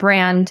helping a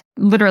brand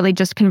literally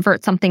just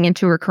convert something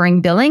into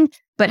recurring billing,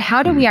 but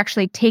how do we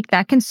actually take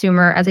that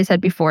consumer, as I said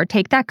before,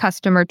 take that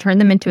customer, turn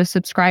them into a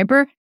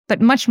subscriber. But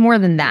much more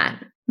than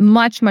that,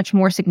 much, much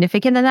more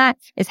significant than that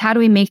is how do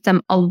we make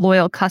them a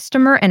loyal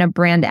customer and a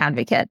brand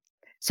advocate?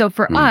 So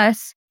for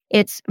us,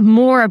 it's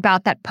more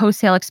about that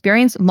post-sale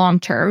experience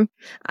long-term.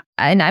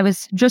 And I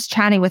was just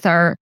chatting with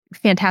our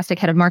fantastic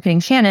head of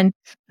marketing, Shannon,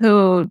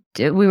 who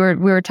we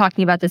were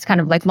talking about this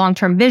kind of like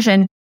long-term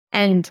vision.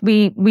 And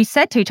we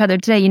said to each other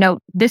today,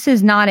 this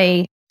is not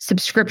a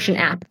subscription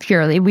app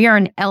purely. We are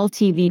an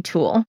LTV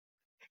tool.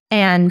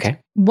 And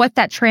what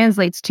that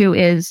translates to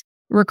is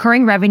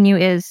recurring revenue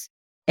is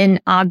an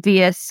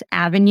obvious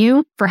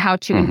avenue for how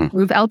to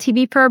improve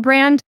LTV for a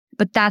brand,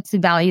 but that's the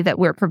value that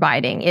we're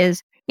providing,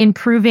 is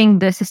improving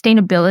the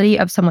sustainability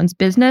of someone's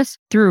business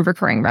through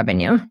recurring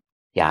revenue.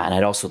 Yeah, and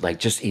I'd also like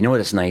just what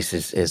is nice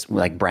is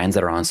like brands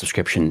that are on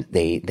subscription,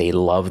 they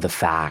love the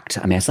fact.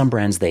 I mean, some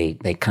brands they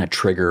kind of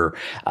trigger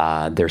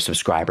their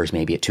subscribers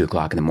maybe at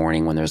 2:00 in the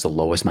morning when there's the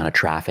lowest amount of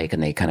traffic,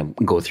 and they kind of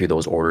go through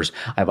those orders.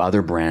 I have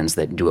other brands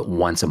that do it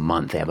once a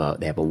month. They have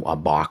a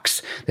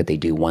box that they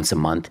do once a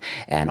month,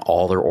 and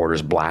all their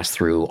orders blast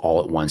through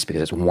all at once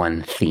because it's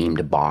one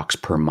themed box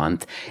per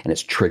month, and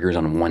it's triggers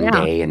on one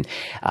day. And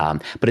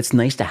but it's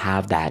nice to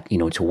have that,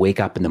 to wake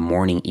up in the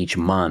morning each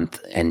month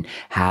and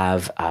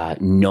have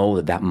know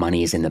that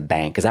money is in the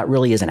bank, because that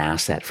really is an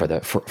asset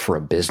for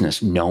a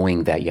business,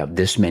 knowing that you have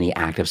this many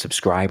active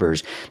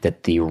subscribers,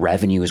 that the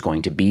revenue is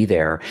going to be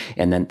there,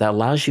 and then that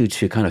allows you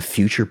to kind of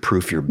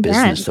future-proof your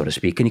business, so to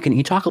speak. Can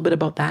you talk a little bit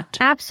about that?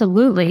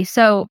 Absolutely.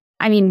 So,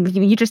 I mean,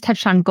 you just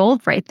touched on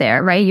gold right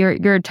there, right?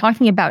 You're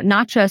talking about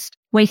not just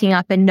waking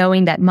up and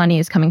knowing that money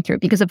is coming through,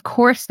 because of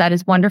course that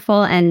is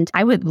wonderful. And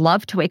I would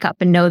love to wake up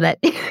and know that,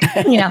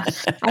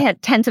 I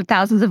had tens of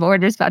thousands of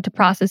orders about to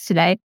process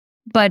today.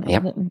 But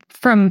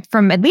from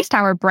at least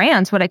our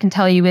brands, what I can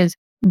tell you is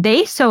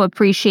they so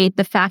appreciate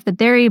the fact that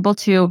they're able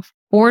to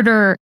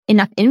order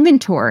enough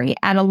inventory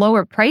at a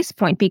lower price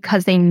point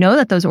because they know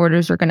that those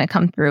orders are going to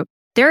come through.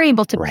 They're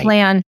able to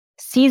plan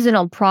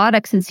seasonal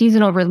products and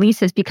seasonal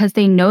releases because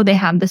they know they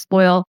have this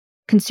loyal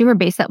consumer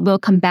base that will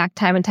come back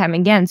time and time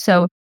again.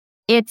 So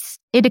it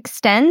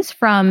extends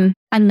from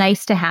a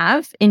nice to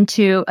have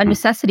into a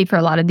necessity for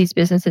a lot of these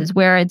businesses,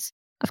 where it's,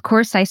 of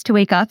course, nice to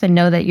wake up and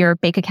know that your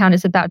bank account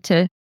is about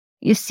to,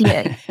 you see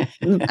a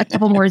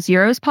couple more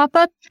zeros pop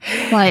up.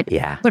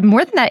 But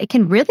more than that, it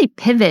can really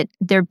pivot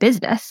their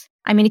business.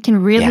 I mean, it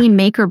can really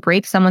make or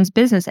break someone's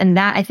business. And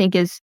that, I think,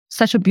 is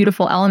such a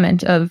beautiful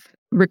element of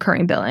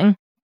recurring billing.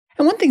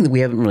 And one thing that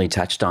we haven't really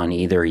touched on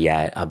either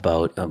yet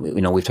about,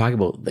 we've talked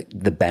about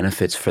the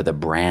benefits for the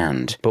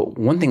brand, but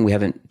one thing we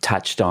haven't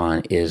touched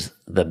on is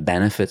the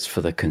benefits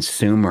for the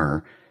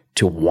consumer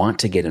to want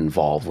to get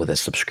involved with a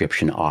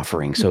subscription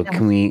offering. So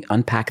can we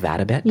unpack that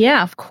a bit?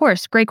 Yeah, of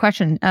course. Great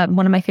question.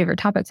 One of my favorite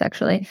topics,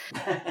 actually.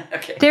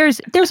 Okay.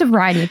 There's a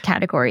variety of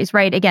categories,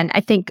 right? Again,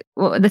 I think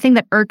the thing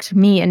that irked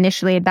me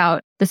initially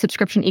about the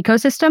subscription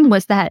ecosystem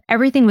was that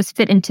everything was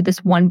fit into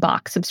this one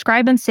box: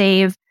 subscribe and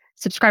save,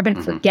 subscribe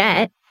and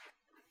forget.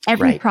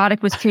 Every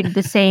product was treated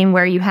the same,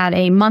 where you had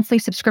a monthly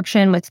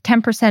subscription with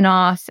 10%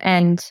 off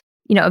and,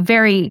 a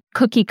very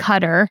cookie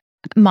cutter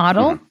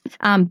model.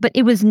 But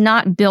it was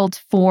not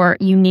built for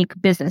unique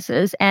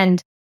businesses.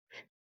 And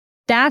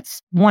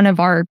that's one of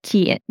our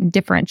key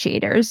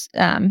differentiators.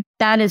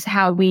 That is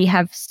how we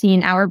have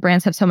seen our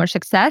brands have so much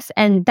success.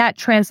 And that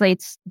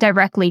translates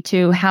directly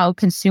to how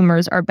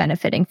consumers are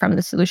benefiting from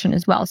the solution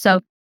as well. So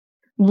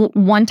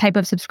one type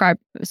of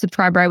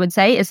subscriber, I would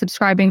say, is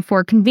subscribing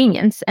for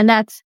convenience. And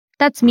that's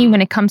me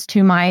when it comes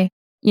to my,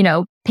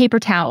 paper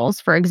towels,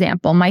 for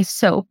example, my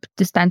soap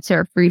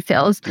dispenser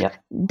refills.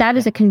 That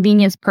is a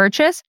convenience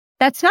purchase.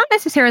 That's not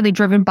necessarily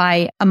driven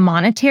by a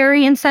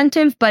monetary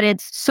incentive, but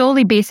it's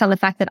solely based on the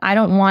fact that I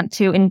don't want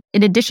to, in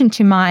addition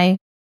to my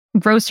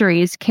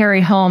groceries,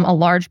 carry home a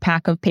large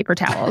pack of paper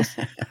towels.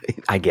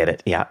 I get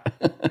it. Yeah.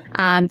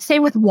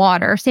 Same with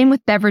water, same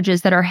with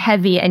beverages that are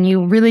heavy and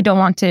you really don't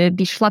want to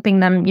be schlepping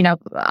them,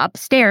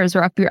 upstairs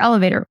or up your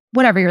elevator,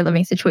 whatever your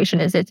living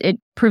situation is. It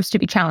proves to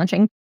be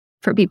challenging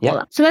for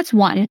people. So that's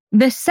one.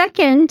 The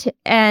second,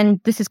 and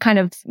this is kind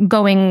of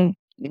going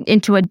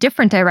into a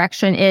different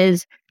direction,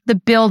 is the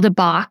build a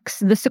box,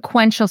 the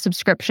sequential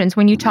subscriptions.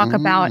 When you talk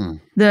about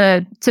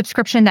the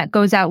subscription that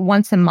goes out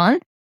once a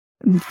month,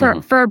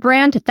 for a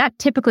brand, that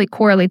typically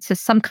correlates to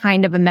some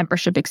kind of a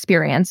membership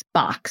experience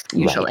box,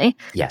 usually. Right.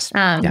 Yes,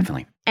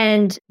 definitely.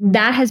 And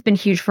that has been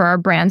huge for our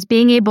brands,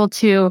 being able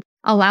to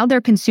allow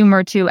their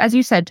consumer to, as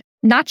you said,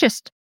 not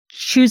just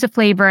choose a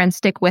flavor and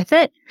stick with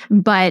it,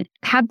 but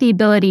have the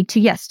ability to,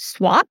 yes,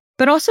 swap,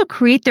 but also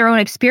create their own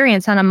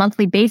experience on a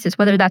monthly basis,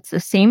 whether that's the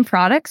same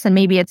products and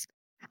maybe it's,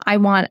 I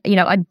want,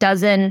 a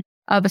dozen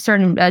of a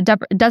certain,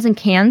 dozen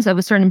cans of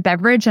a certain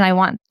beverage and I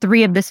want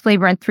 3 of this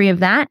flavor and 3 of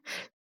that.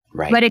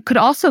 Right. But it could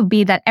also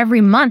be that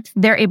every month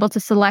they're able to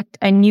select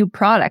a new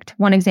product.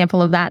 One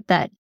example of that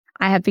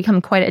I have become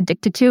quite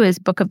addicted to is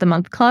Book of the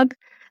Month Club.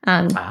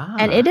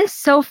 And it is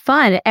so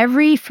fun.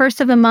 Every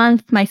first of the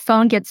month, my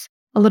phone gets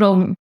a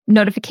little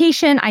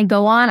notification. I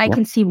go on, I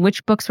can see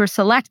which books were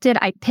selected.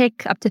 I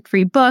pick up to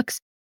 3 books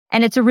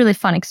and it's a really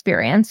fun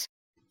experience.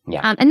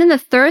 And then the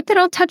third that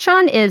I'll touch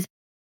on is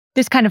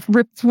this kind of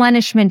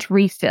replenishment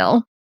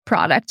refill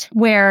product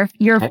where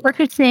you're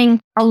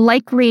purchasing a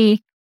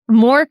likely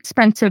more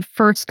expensive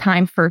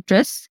first-time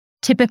purchase.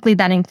 Typically,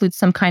 that includes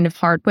some kind of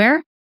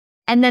hardware.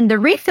 And then the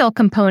refill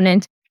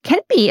component can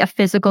be a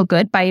physical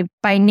good.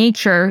 By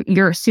nature,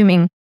 you're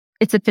assuming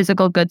it's a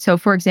physical good. So,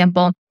 for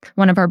example,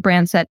 one of our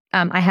brands that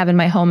I have in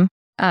my home,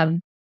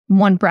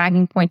 one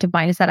bragging point of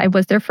mine is that I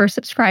was their first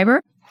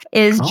subscriber,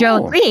 is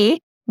Joe Lee,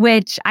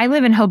 which I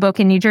live in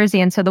Hoboken, New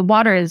Jersey. And so the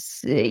water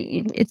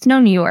it's no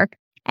New York.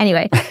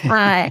 Anyway,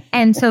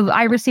 and so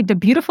I received a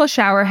beautiful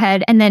shower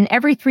head. And then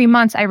every 3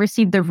 months, I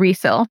received the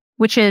refill,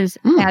 which is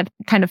that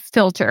kind of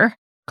filter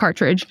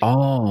cartridge.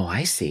 Oh,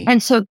 I see.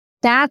 And so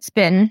that's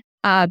been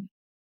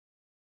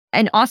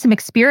an awesome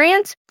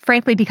experience,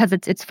 frankly, because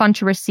it's fun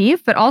to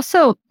receive, but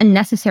also a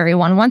necessary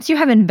one. Once you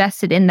have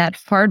invested in that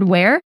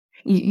hardware,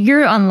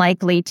 you're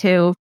unlikely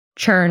to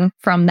churn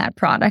from that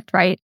product,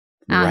 right?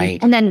 Right.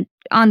 And then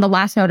on the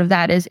last note of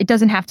that is it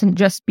doesn't have to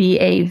just be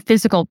a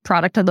physical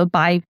product, although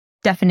by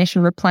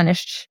definition,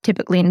 replenished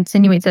typically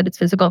insinuates that it's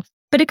physical,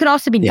 but it could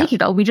also be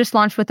digital. We just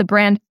launched with a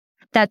brand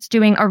that's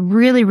doing a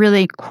really,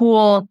 really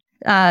cool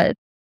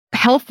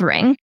health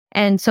ring.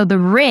 And so the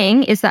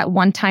ring is that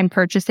one-time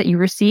purchase that you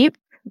receive.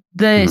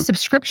 The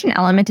subscription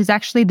element is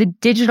actually the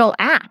digital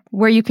app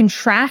where you can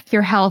track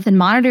your health and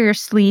monitor your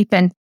sleep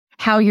and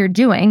how you're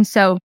doing.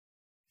 So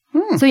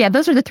yeah,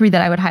 those are the three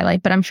that I would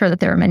highlight, but I'm sure that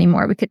there are many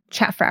more we could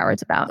chat for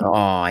hours about. Oh,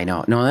 I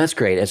know. No, that's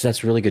great.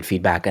 That's really good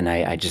feedback. And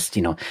I just,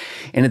 end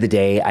of the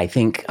day, I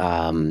think,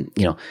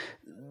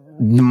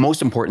 the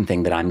most important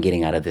thing that I'm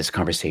getting out of this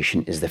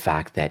conversation is the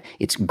fact that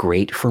it's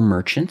great for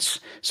merchants.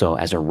 So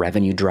as a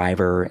revenue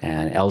driver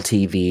and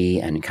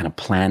LTV and kind of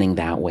planning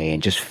that way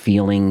and just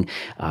feeling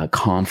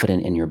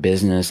confident in your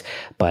business.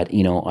 But,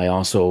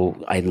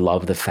 I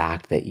love the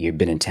fact that you've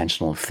been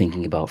intentional of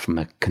thinking about from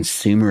a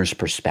consumer's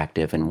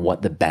perspective and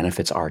what the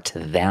benefits are to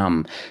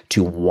them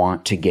to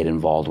want to get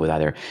involved with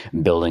either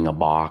building a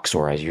box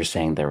or, as you're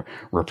saying, the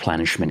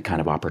replenishment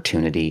kind of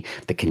opportunity,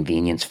 the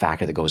convenience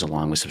factor that goes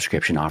along with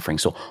subscription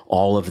offerings. So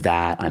all of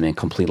that, I'm in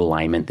complete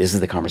alignment. This is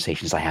the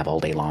conversations I have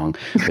all day long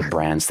with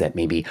brands that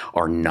maybe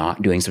are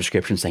not doing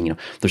subscriptions, saying,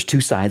 there's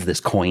two sides of this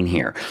coin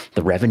here,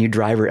 the revenue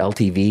driver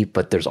LTV,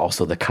 but there's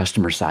also the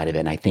customer side of it.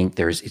 And I think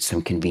it's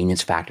some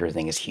convenience factor I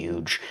think is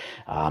huge.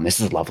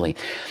 This is lovely.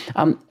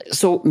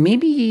 So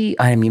maybe,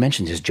 you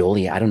mentioned this,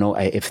 Jolie, I don't know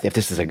if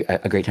this is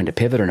a great time to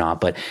pivot or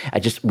not, but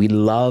we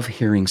love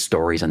hearing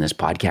stories on this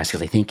podcast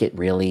because I think it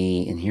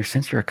really, and here,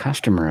 since you're a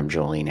customer of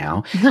Jolie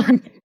now,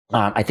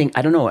 I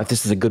don't know if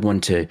this is a good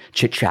one to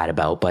chit chat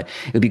about, but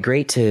it would be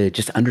great to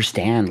just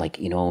understand,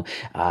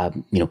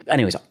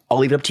 anyways, I'll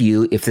leave it up to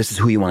you if this is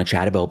who you want to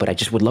chat about, but I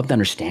just would love to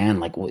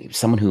understand,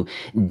 someone who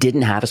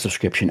didn't have a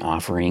subscription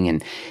offering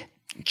and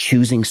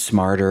choosing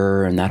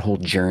Smartrr and that whole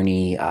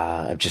journey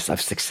of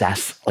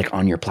success,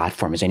 on your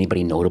platform. Is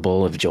anybody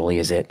notable? If Jolie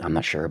is it, I'm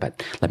not sure,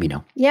 but let me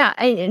know. Yeah,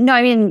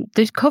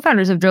 the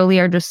co-founders of Jolie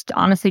are just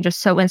honestly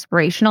just so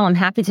inspirational. I'm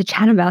happy to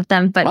chat about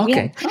them. But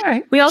okay, all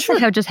right. We also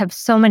have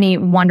so many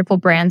wonderful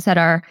brands that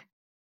are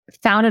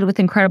founded with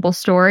incredible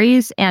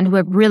stories and who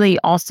have really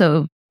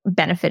also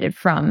benefited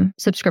from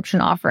subscription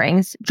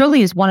offerings.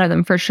 Jolie is one of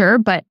them for sure,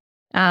 but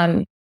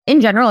in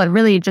general, it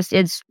really just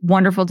is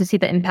wonderful to see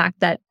the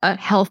impact that a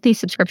healthy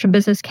subscription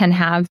business can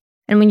have.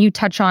 And when you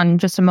touch on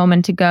just a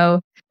moment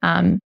ago,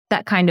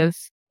 that kind of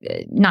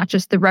not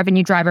just the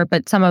revenue driver,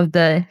 but some of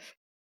the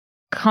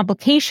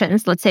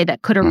complications, let's say,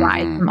 that could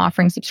arise from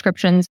offering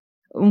subscriptions,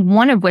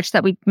 one of which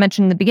that we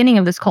mentioned in the beginning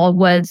of this call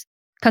was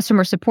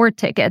customer support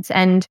tickets.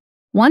 And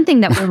one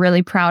thing that we're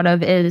really proud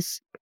of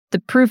is the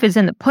proof is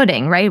in the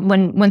pudding, right?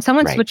 When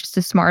someone switches to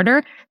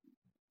Smartrr,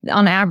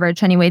 on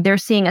average anyway, they're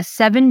seeing a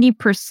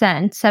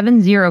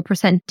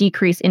 70%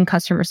 decrease in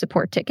customer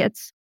support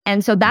tickets.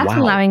 And so that's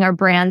allowing our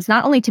brands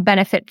not only to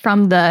benefit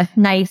from the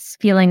nice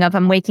feeling of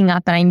I'm waking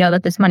up and I know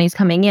that this money's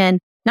coming in,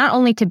 not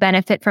only to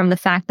benefit from the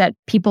fact that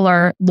people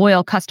are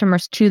loyal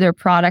customers to their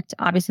product,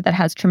 obviously that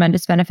has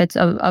tremendous benefits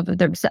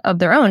of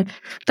their own,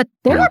 but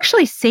they're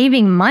actually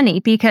saving money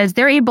because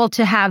they're able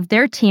to have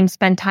their team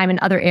spend time in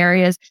other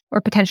areas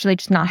or potentially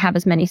just not have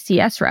as many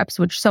CS reps,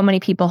 which so many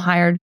people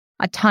hired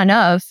a ton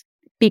of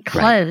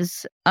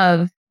because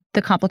of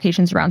the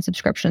complications around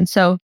subscription.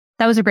 So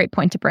that was a great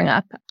point to bring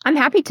up. I'm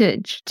happy to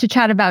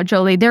chat about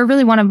Jolie. They're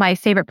really one of my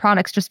favorite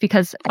products just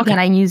because, again,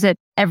 I use it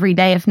every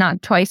day, if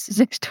not twice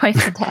a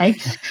day.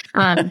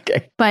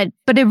 But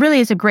it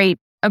really is a great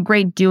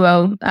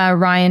duo,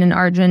 Ryan and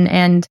Arjun,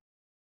 and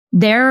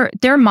their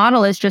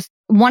model is just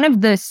one of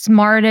the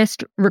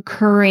smartest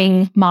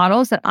recurring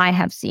models that I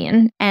have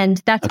seen.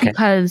 And that's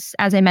because,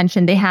 as I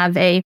mentioned, they have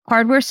a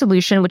hardware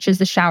solution, which is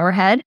the shower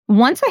head.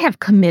 Once I have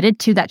committed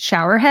to that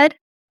shower head,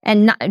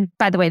 and not,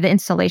 by the way, the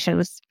installation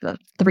was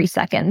 3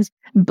 seconds,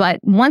 but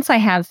once I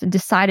have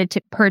decided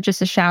to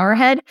purchase a shower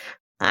head,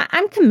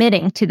 I'm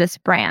committing to this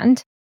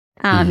brand.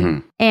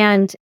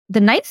 And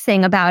the nice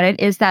thing about it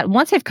is that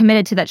once I've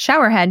committed to that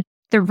shower head,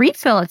 the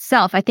refill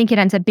itself, I think it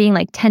ends up being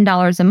like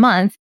 $10 a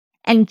month.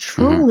 And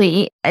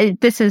truly,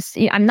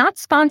 I'm not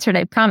sponsored,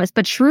 I promise,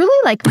 but truly,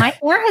 my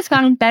hair has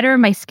gotten better,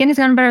 my skin has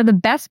gotten better. The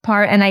best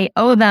part, and I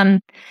owe them,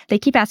 they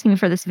keep asking me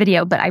for this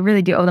video, but I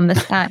really do owe them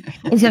this,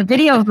 is a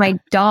video of my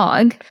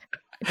dog.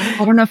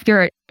 I don't know if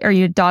are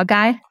you a dog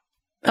guy?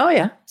 Oh,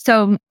 yeah.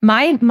 So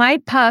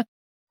my pup,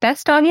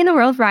 best doggy in the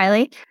world,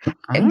 Riley,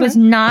 it was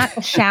not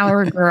a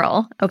shower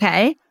girl,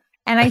 okay?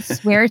 And I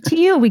swear to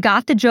you, we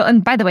got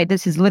and by the way,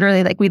 this is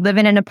literally we live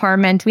in an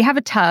apartment, we have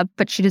a tub,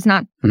 but she does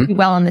not do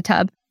well in the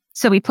tub.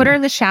 So we put her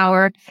in the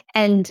shower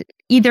and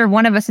either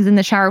one of us is in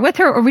the shower with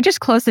her or we just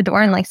close the door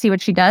and see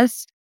what she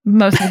does.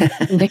 Mostly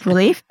make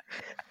relief.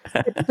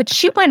 But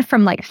she went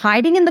from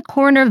hiding in the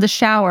corner of the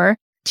shower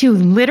to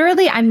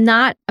literally, I'm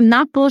not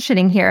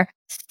bullshitting here,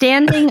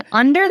 standing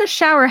under the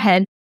shower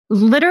head,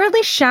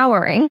 literally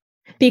showering.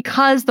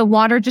 because the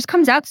water just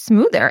comes out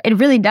smoother. It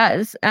really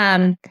does.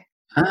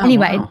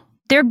 Anyway, wow.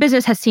 their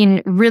business has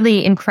seen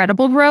really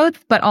incredible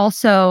growth, but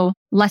also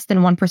less than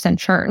 1%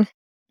 churn.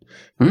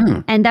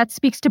 And that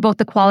speaks to both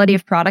the quality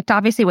of product.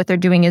 Obviously, what they're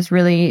doing is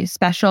really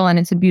special and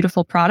it's a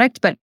beautiful product,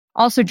 but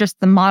also just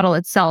the model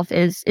itself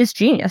is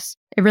genius.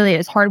 It really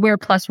is. Hardware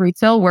plus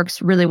retail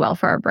works really well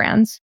for our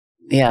brands.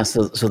 Yeah,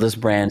 so this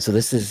brand, so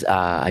this is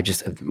I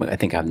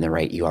think I'm the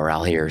right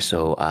URL here.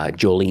 So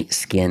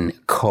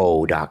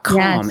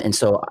jolieskinco.com.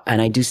 Yes.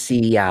 And I do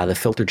see the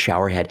filtered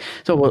shower head.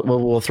 So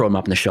we'll throw them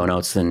up in the show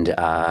notes and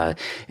I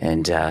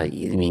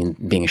mean,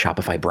 being a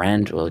Shopify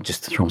brand, we'll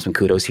just throw them some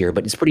kudos here,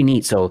 but it's pretty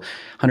neat. So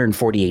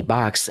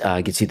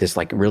 $148 gets you this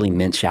like really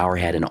mint shower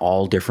head in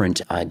all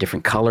different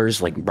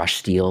colors, like brushed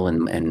steel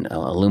and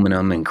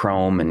aluminum and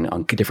chrome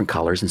and different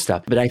colors and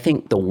stuff. But I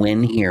think the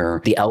win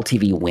here, the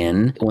LTV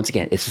win, once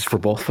again, it's just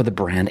for both for the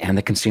brand and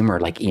the consumer.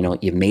 Like, you know,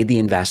 you've made the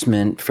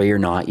investment, free or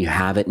not, you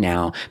have it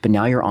now, but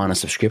now you're on a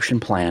subscription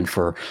plan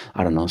for,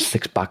 I don't know,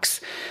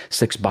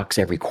 $6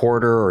 every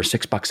quarter or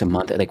 $6 a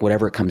month, like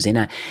whatever it comes in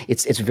at.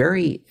 It's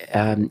very,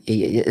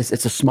 it's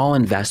a small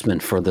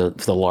investment for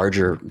the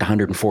larger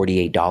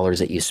 $148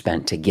 that you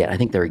spent to get. I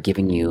think they're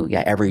giving you,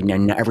 every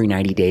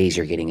 90 days,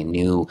 you're getting a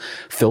new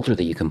filter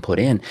that you can put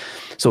in.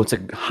 So it's a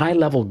high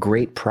level,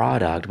 great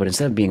product, but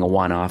instead of being a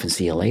one-off and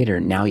see you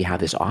later, now you have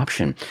this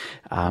option.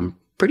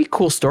 Pretty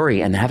cool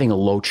story, and having a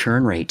low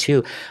churn rate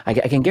too. I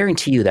can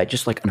guarantee you that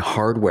just like in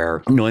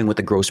hardware, knowing what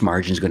the gross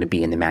margin is going to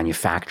be in the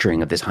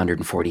manufacturing of this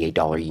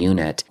 $148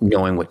 unit,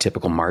 knowing what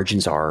typical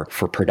margins are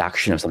for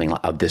production of something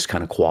of this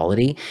kind of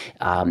quality,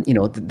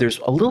 there's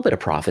a little bit of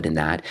profit in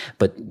that.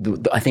 But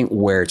I think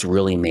where it's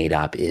really made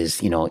up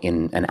is,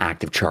 in an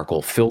active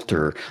charcoal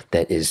filter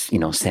that is,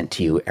 sent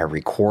to you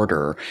every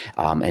quarter,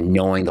 and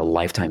knowing the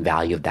lifetime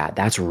value of that.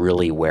 That's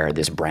really where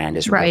this brand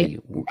is really,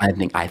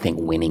 I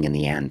think winning in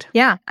the end.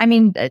 Yeah, I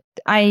mean,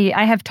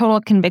 I have total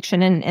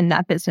conviction in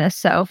that business,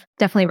 so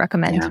definitely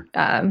recommend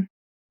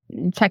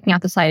checking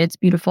out the site. It's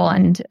beautiful,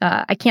 and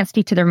I can't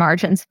speak to their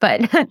margins,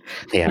 but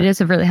it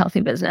is a really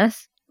healthy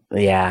business.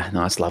 Yeah,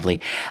 no, it's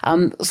lovely.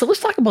 So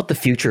let's talk about the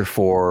future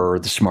for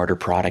the Smartrr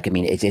product. I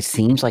mean, it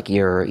seems like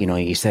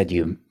you said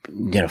you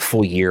did a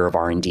full year of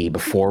R&D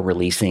before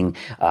releasing,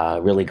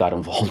 really got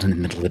involved in the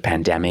middle of the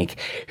pandemic.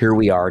 Here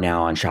we are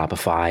now on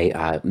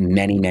Shopify.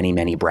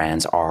 Many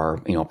brands are,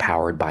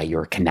 powered by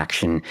your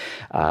connection,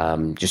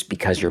 just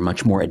because you're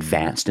much more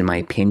advanced, in my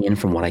opinion,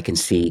 from what I can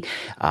see.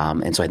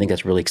 And so I think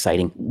that's really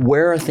exciting.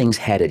 Where are things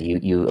headed?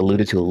 You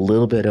alluded to a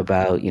little bit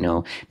about,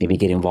 maybe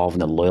getting involved in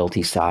the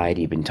loyalty side.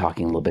 You've been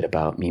talking a little bit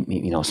about,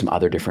 some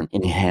other different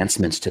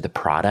enhancements to the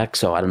product.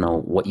 So I don't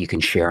know what you can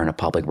share on a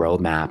public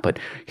roadmap, but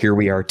here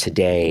we are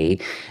today.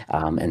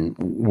 And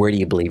where do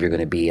you believe you're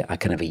going to be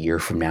kind of a year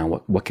from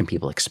now? What can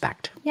people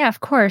expect? Yeah, of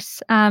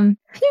course. A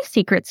few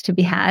secrets to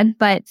be had,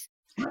 but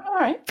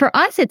for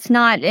us, it's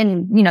not,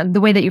 and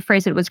the way that you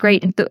phrased it was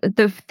great.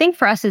 The thing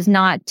for us is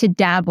not to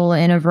dabble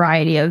in a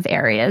variety of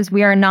areas.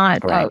 We are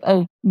not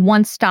a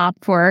one stop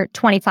for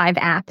 25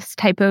 apps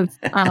type of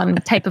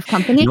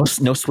company.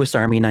 No Swiss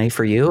Army knife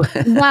for you.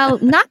 Well,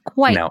 not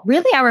quite. No.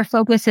 Really, our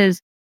focus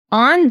is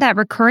on that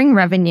recurring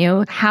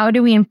revenue. How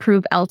do we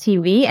improve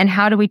LTV, and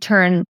how do we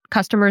turn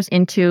customers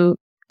into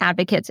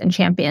advocates and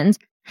champions?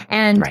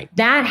 And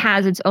that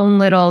has its own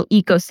little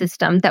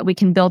ecosystem that we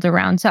can build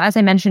around. So as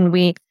I mentioned,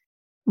 we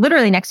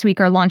literally next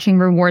week are launching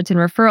rewards and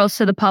referrals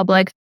to the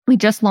public. We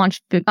just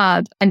launched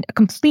a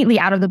completely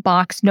out of the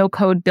box, no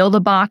code build a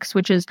box,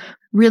 which is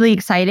really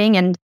exciting.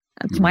 And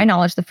to my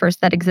knowledge, the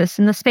first that exists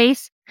in the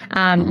space.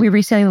 We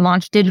recently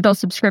launched digital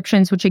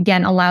subscriptions, which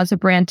again allows a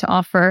brand to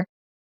offer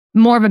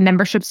more of a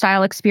membership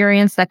style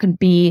experience that could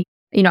be,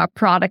 a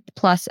product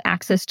plus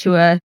access to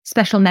a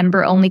special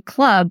member only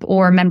club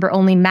or member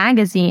only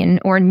magazine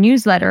or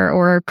newsletter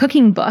or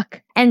cooking book.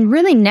 And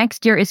really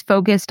next year is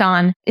focused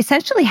on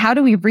essentially how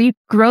do we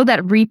grow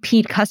that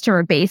repeat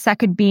customer base. That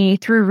could be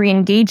through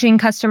re-engaging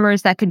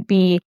customers. That could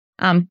be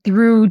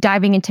through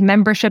diving into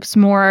memberships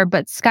more,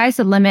 but sky's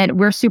the limit.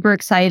 We're super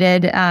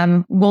excited.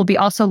 We'll be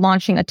also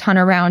launching a ton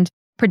around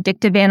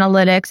predictive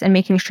analytics and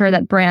making sure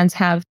that brands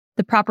have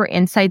the proper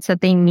insights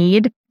that they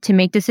need to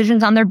make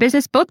decisions on their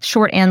business, both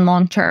short and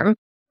long term,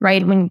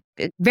 right? When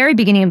very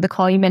beginning of the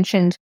call, you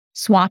mentioned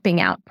swapping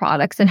out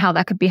products and how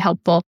that could be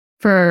helpful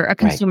for a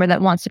consumer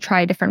that wants to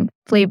try a different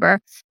flavor.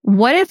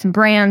 What if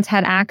brands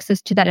had access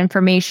to that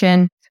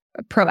information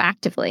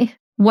proactively?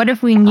 What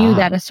if we knew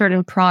that a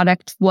certain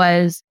product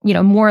was,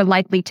 more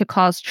likely to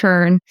cause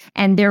churn,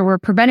 and there were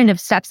preventative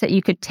steps that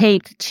you could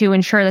take to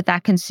ensure that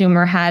that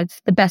consumer had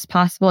the best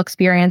possible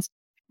experience?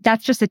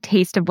 That's just a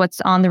taste of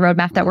what's on the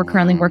roadmap that we're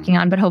currently working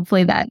on, but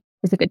hopefully that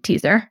is a good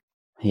teaser.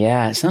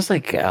 Yeah, it sounds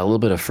like a little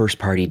bit of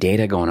first-party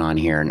data going on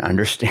here and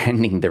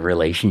understanding the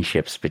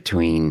relationships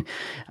between,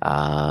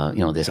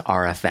 this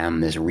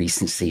RFM, this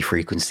recency,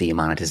 frequency,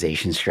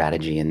 monetization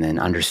strategy, and then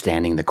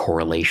understanding the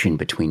correlation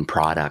between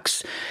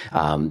products,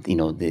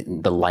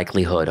 the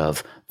likelihood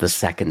of the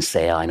second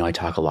sale. I know I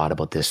talk a lot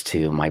about this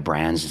to my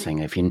brands and saying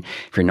if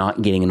you're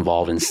not getting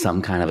involved in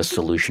some kind of a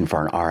solution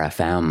for an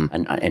RFM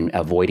and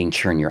avoiding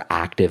churn, you're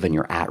active and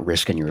you're at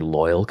risk and you're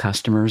loyal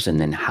customers. And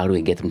then how do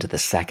we get them to the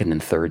second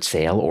and third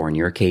sale, or in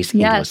your case,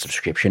 into a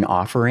subscription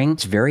offering?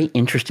 It's a very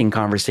interesting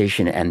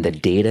conversation, and the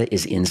data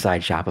is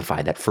inside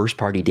Shopify. That first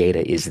party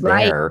data is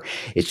there. Right.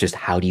 It's just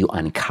how do you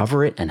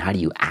uncover it and how do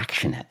you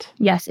action it?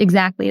 Yes,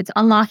 exactly. It's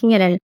unlocking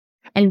it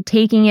and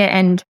taking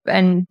it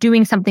and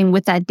doing something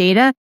with that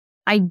data.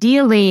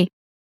 Ideally,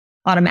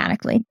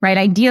 automatically, right?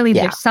 Ideally,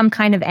 there's some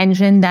kind of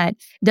engine that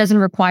doesn't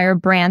require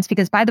brands,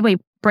 because by the way,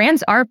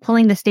 brands are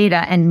pulling this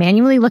data and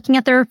manually looking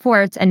at their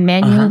reports and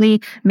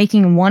manually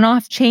making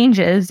one-off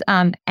changes.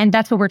 And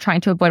that's what we're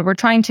trying to avoid. We're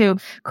trying to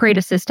create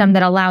a system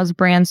that allows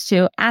brands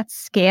to, at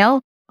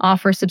scale,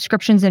 offer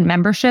subscriptions and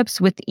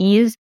memberships with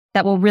ease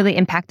that will really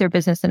impact their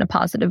business in a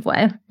positive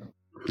way.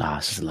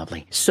 This is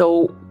lovely.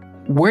 So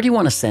where do you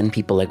want to send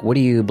people? Like, what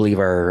do you believe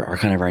are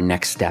kind of our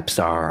next steps,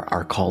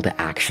 our call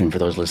to action for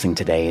those listening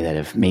today that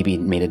have maybe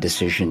made a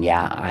decision?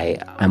 Yeah,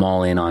 I'm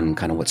all in on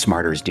kind of what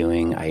Smartrr is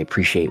doing. I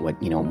appreciate what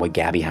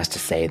Gaby has to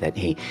say, that,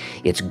 hey,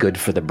 it's good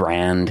for the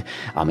brand.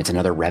 It's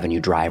another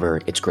revenue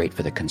driver. It's great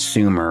for the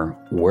consumer.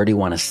 Where do you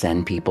want to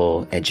send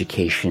people?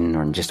 Education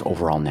or just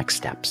overall next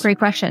steps? Great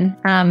question.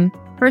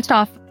 First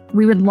off,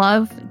 we would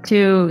love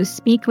to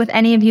speak with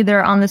any of you that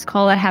are on this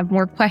call that have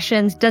more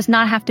questions. Does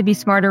not have to be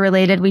Smartrr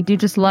related. We do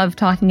just love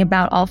talking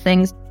about all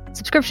things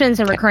subscriptions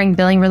and recurring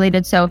billing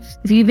related. So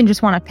if you even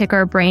just want to pick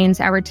our brains,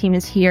 our team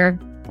is here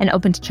and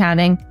open to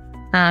chatting.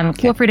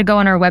 Feel free to go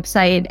on our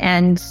website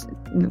and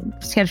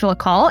schedule a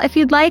call if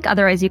you'd like.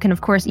 Otherwise, you can,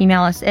 of course,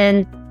 email us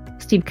in.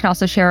 Steve can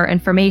also share our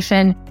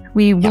information.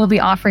 We will be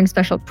offering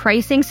special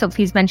pricing, so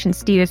please mention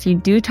Steve if you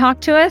do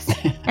talk to us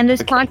in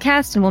this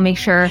podcast, and we'll make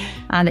sure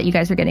that you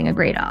guys are getting a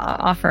great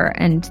offer.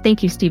 And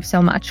thank you, Steve,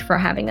 so much for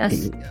having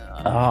us.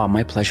 Oh,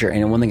 my pleasure.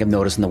 And one thing I've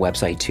noticed on the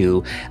website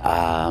too,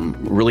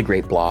 really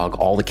great blog,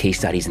 all the case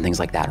studies and things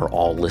like that are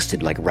all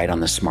listed like right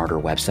on the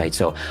Smartrr website.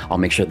 So I'll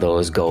make sure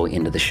those go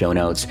into the show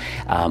notes.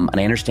 And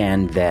I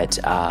understand that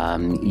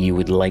you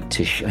would like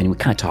to, and we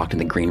kind of talked in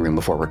the green room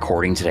before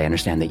recording today, I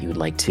understand that you would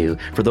like to,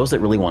 for those that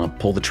really want to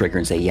pull the trigger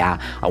and say, yeah,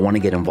 I want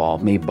to get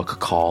involved, maybe book a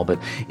call, but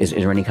is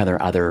there any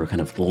other kind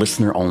of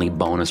listener-only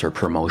bonus or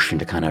promotion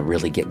to kind of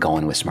really get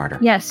going with Smartrr?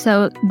 Yes,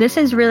 so this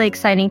is really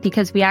exciting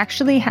because we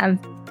actually have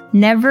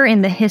never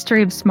in the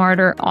history of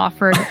Smartrr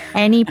offered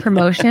any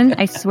promotion.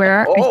 I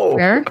swear. All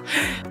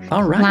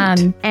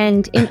right.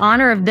 And in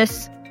honor of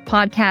this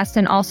podcast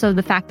and also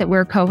the fact that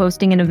we're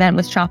co-hosting an event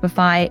with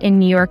Shopify in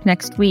New York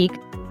next week,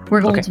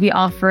 we're going to be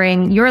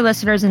offering your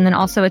listeners and then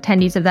also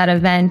attendees of that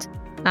event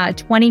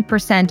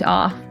 20%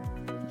 off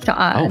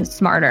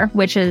Smartrr,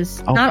 which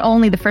is not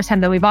only the first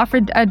time that we've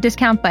offered a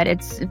discount, but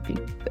it's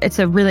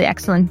a really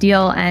excellent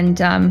deal.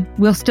 And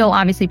we'll still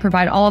obviously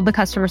provide all of the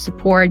customer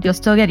support. You'll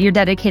still get your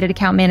dedicated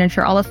account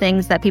manager. All the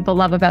things that people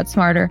love about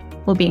Smartrr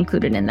will be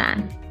included in that.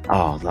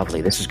 Oh,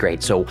 lovely. This is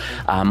great. So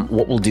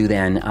what we'll do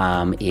then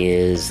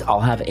is I'll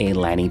have a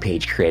landing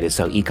page created.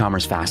 So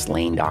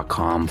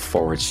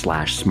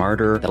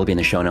ecommercefastlane.com/Smartrr. That'll be in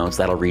the show notes.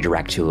 That'll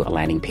redirect to a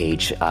landing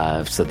page.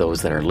 So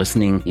those that are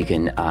listening, you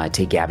can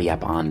take Gaby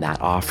up on that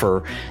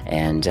offer.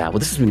 And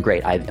this has been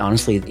great. I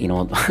honestly,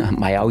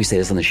 I always say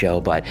this on the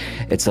show, but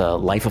it's a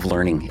life of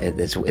learning.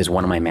 Is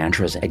one of my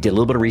mantras. I did a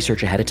little bit of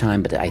research ahead of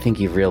time, but I think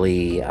you've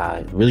really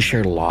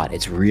shared a lot.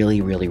 It's really,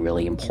 really,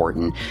 really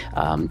important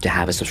to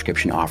have a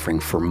subscription offering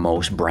for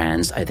most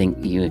brands. I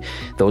think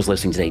those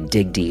listening today,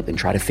 dig deep and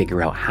try to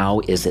figure out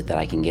how is it that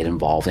I can get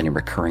involved in a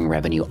recurring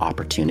revenue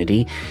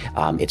opportunity.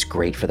 It's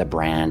great for the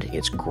brand.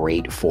 It's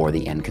great for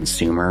the end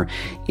consumer.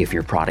 If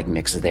your product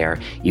mix is there,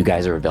 you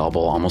guys are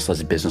available almost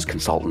as business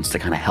consultants to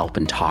kind of help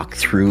and talk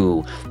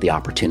through the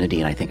opportunity.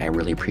 And I think I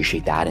really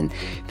appreciate that. And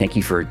thank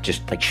you for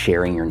just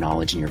sharing your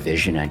knowledge and your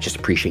vision. I just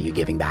appreciate you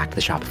giving back to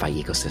the Shopify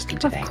ecosystem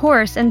today. Of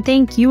course. And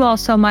thank you all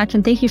so much.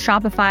 And thank you,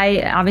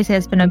 Shopify. Obviously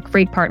has been a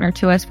great partner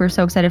to us. We're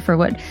so excited for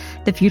what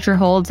the future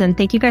holds. And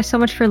thank you guys so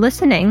much for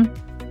listening.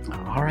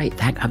 All right.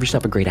 Have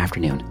yourself a great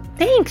afternoon.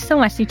 Thanks so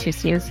much. You too,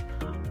 Steve.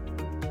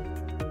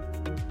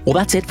 Well,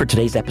 that's it for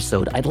today's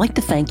episode. I'd like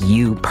to thank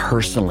you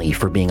personally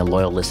for being a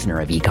loyal listener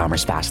of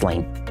E-commerce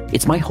Fastlane.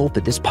 It's my hope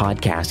that this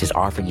podcast is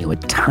offering you a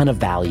ton of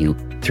value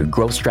through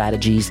growth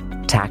strategies,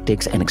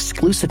 tactics, and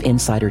exclusive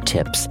insider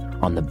tips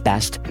on the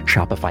best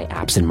Shopify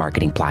apps and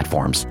marketing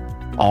platforms,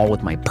 all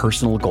with my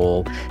personal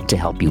goal to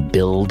help you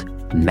build,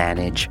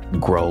 manage,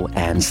 grow,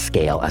 and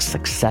scale a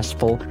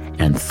successful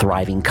and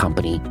thriving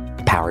company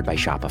powered by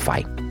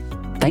Shopify.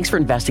 Thanks for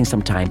investing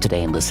some time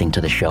today and listening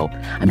to the show.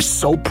 I'm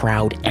so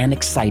proud and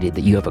excited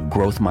that you have a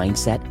growth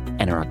mindset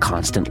and are a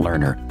constant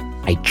learner.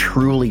 I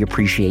truly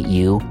appreciate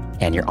you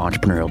and your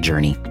entrepreneurial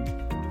journey.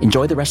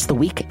 Enjoy the rest of the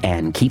week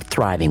and keep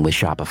thriving with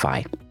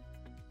Shopify.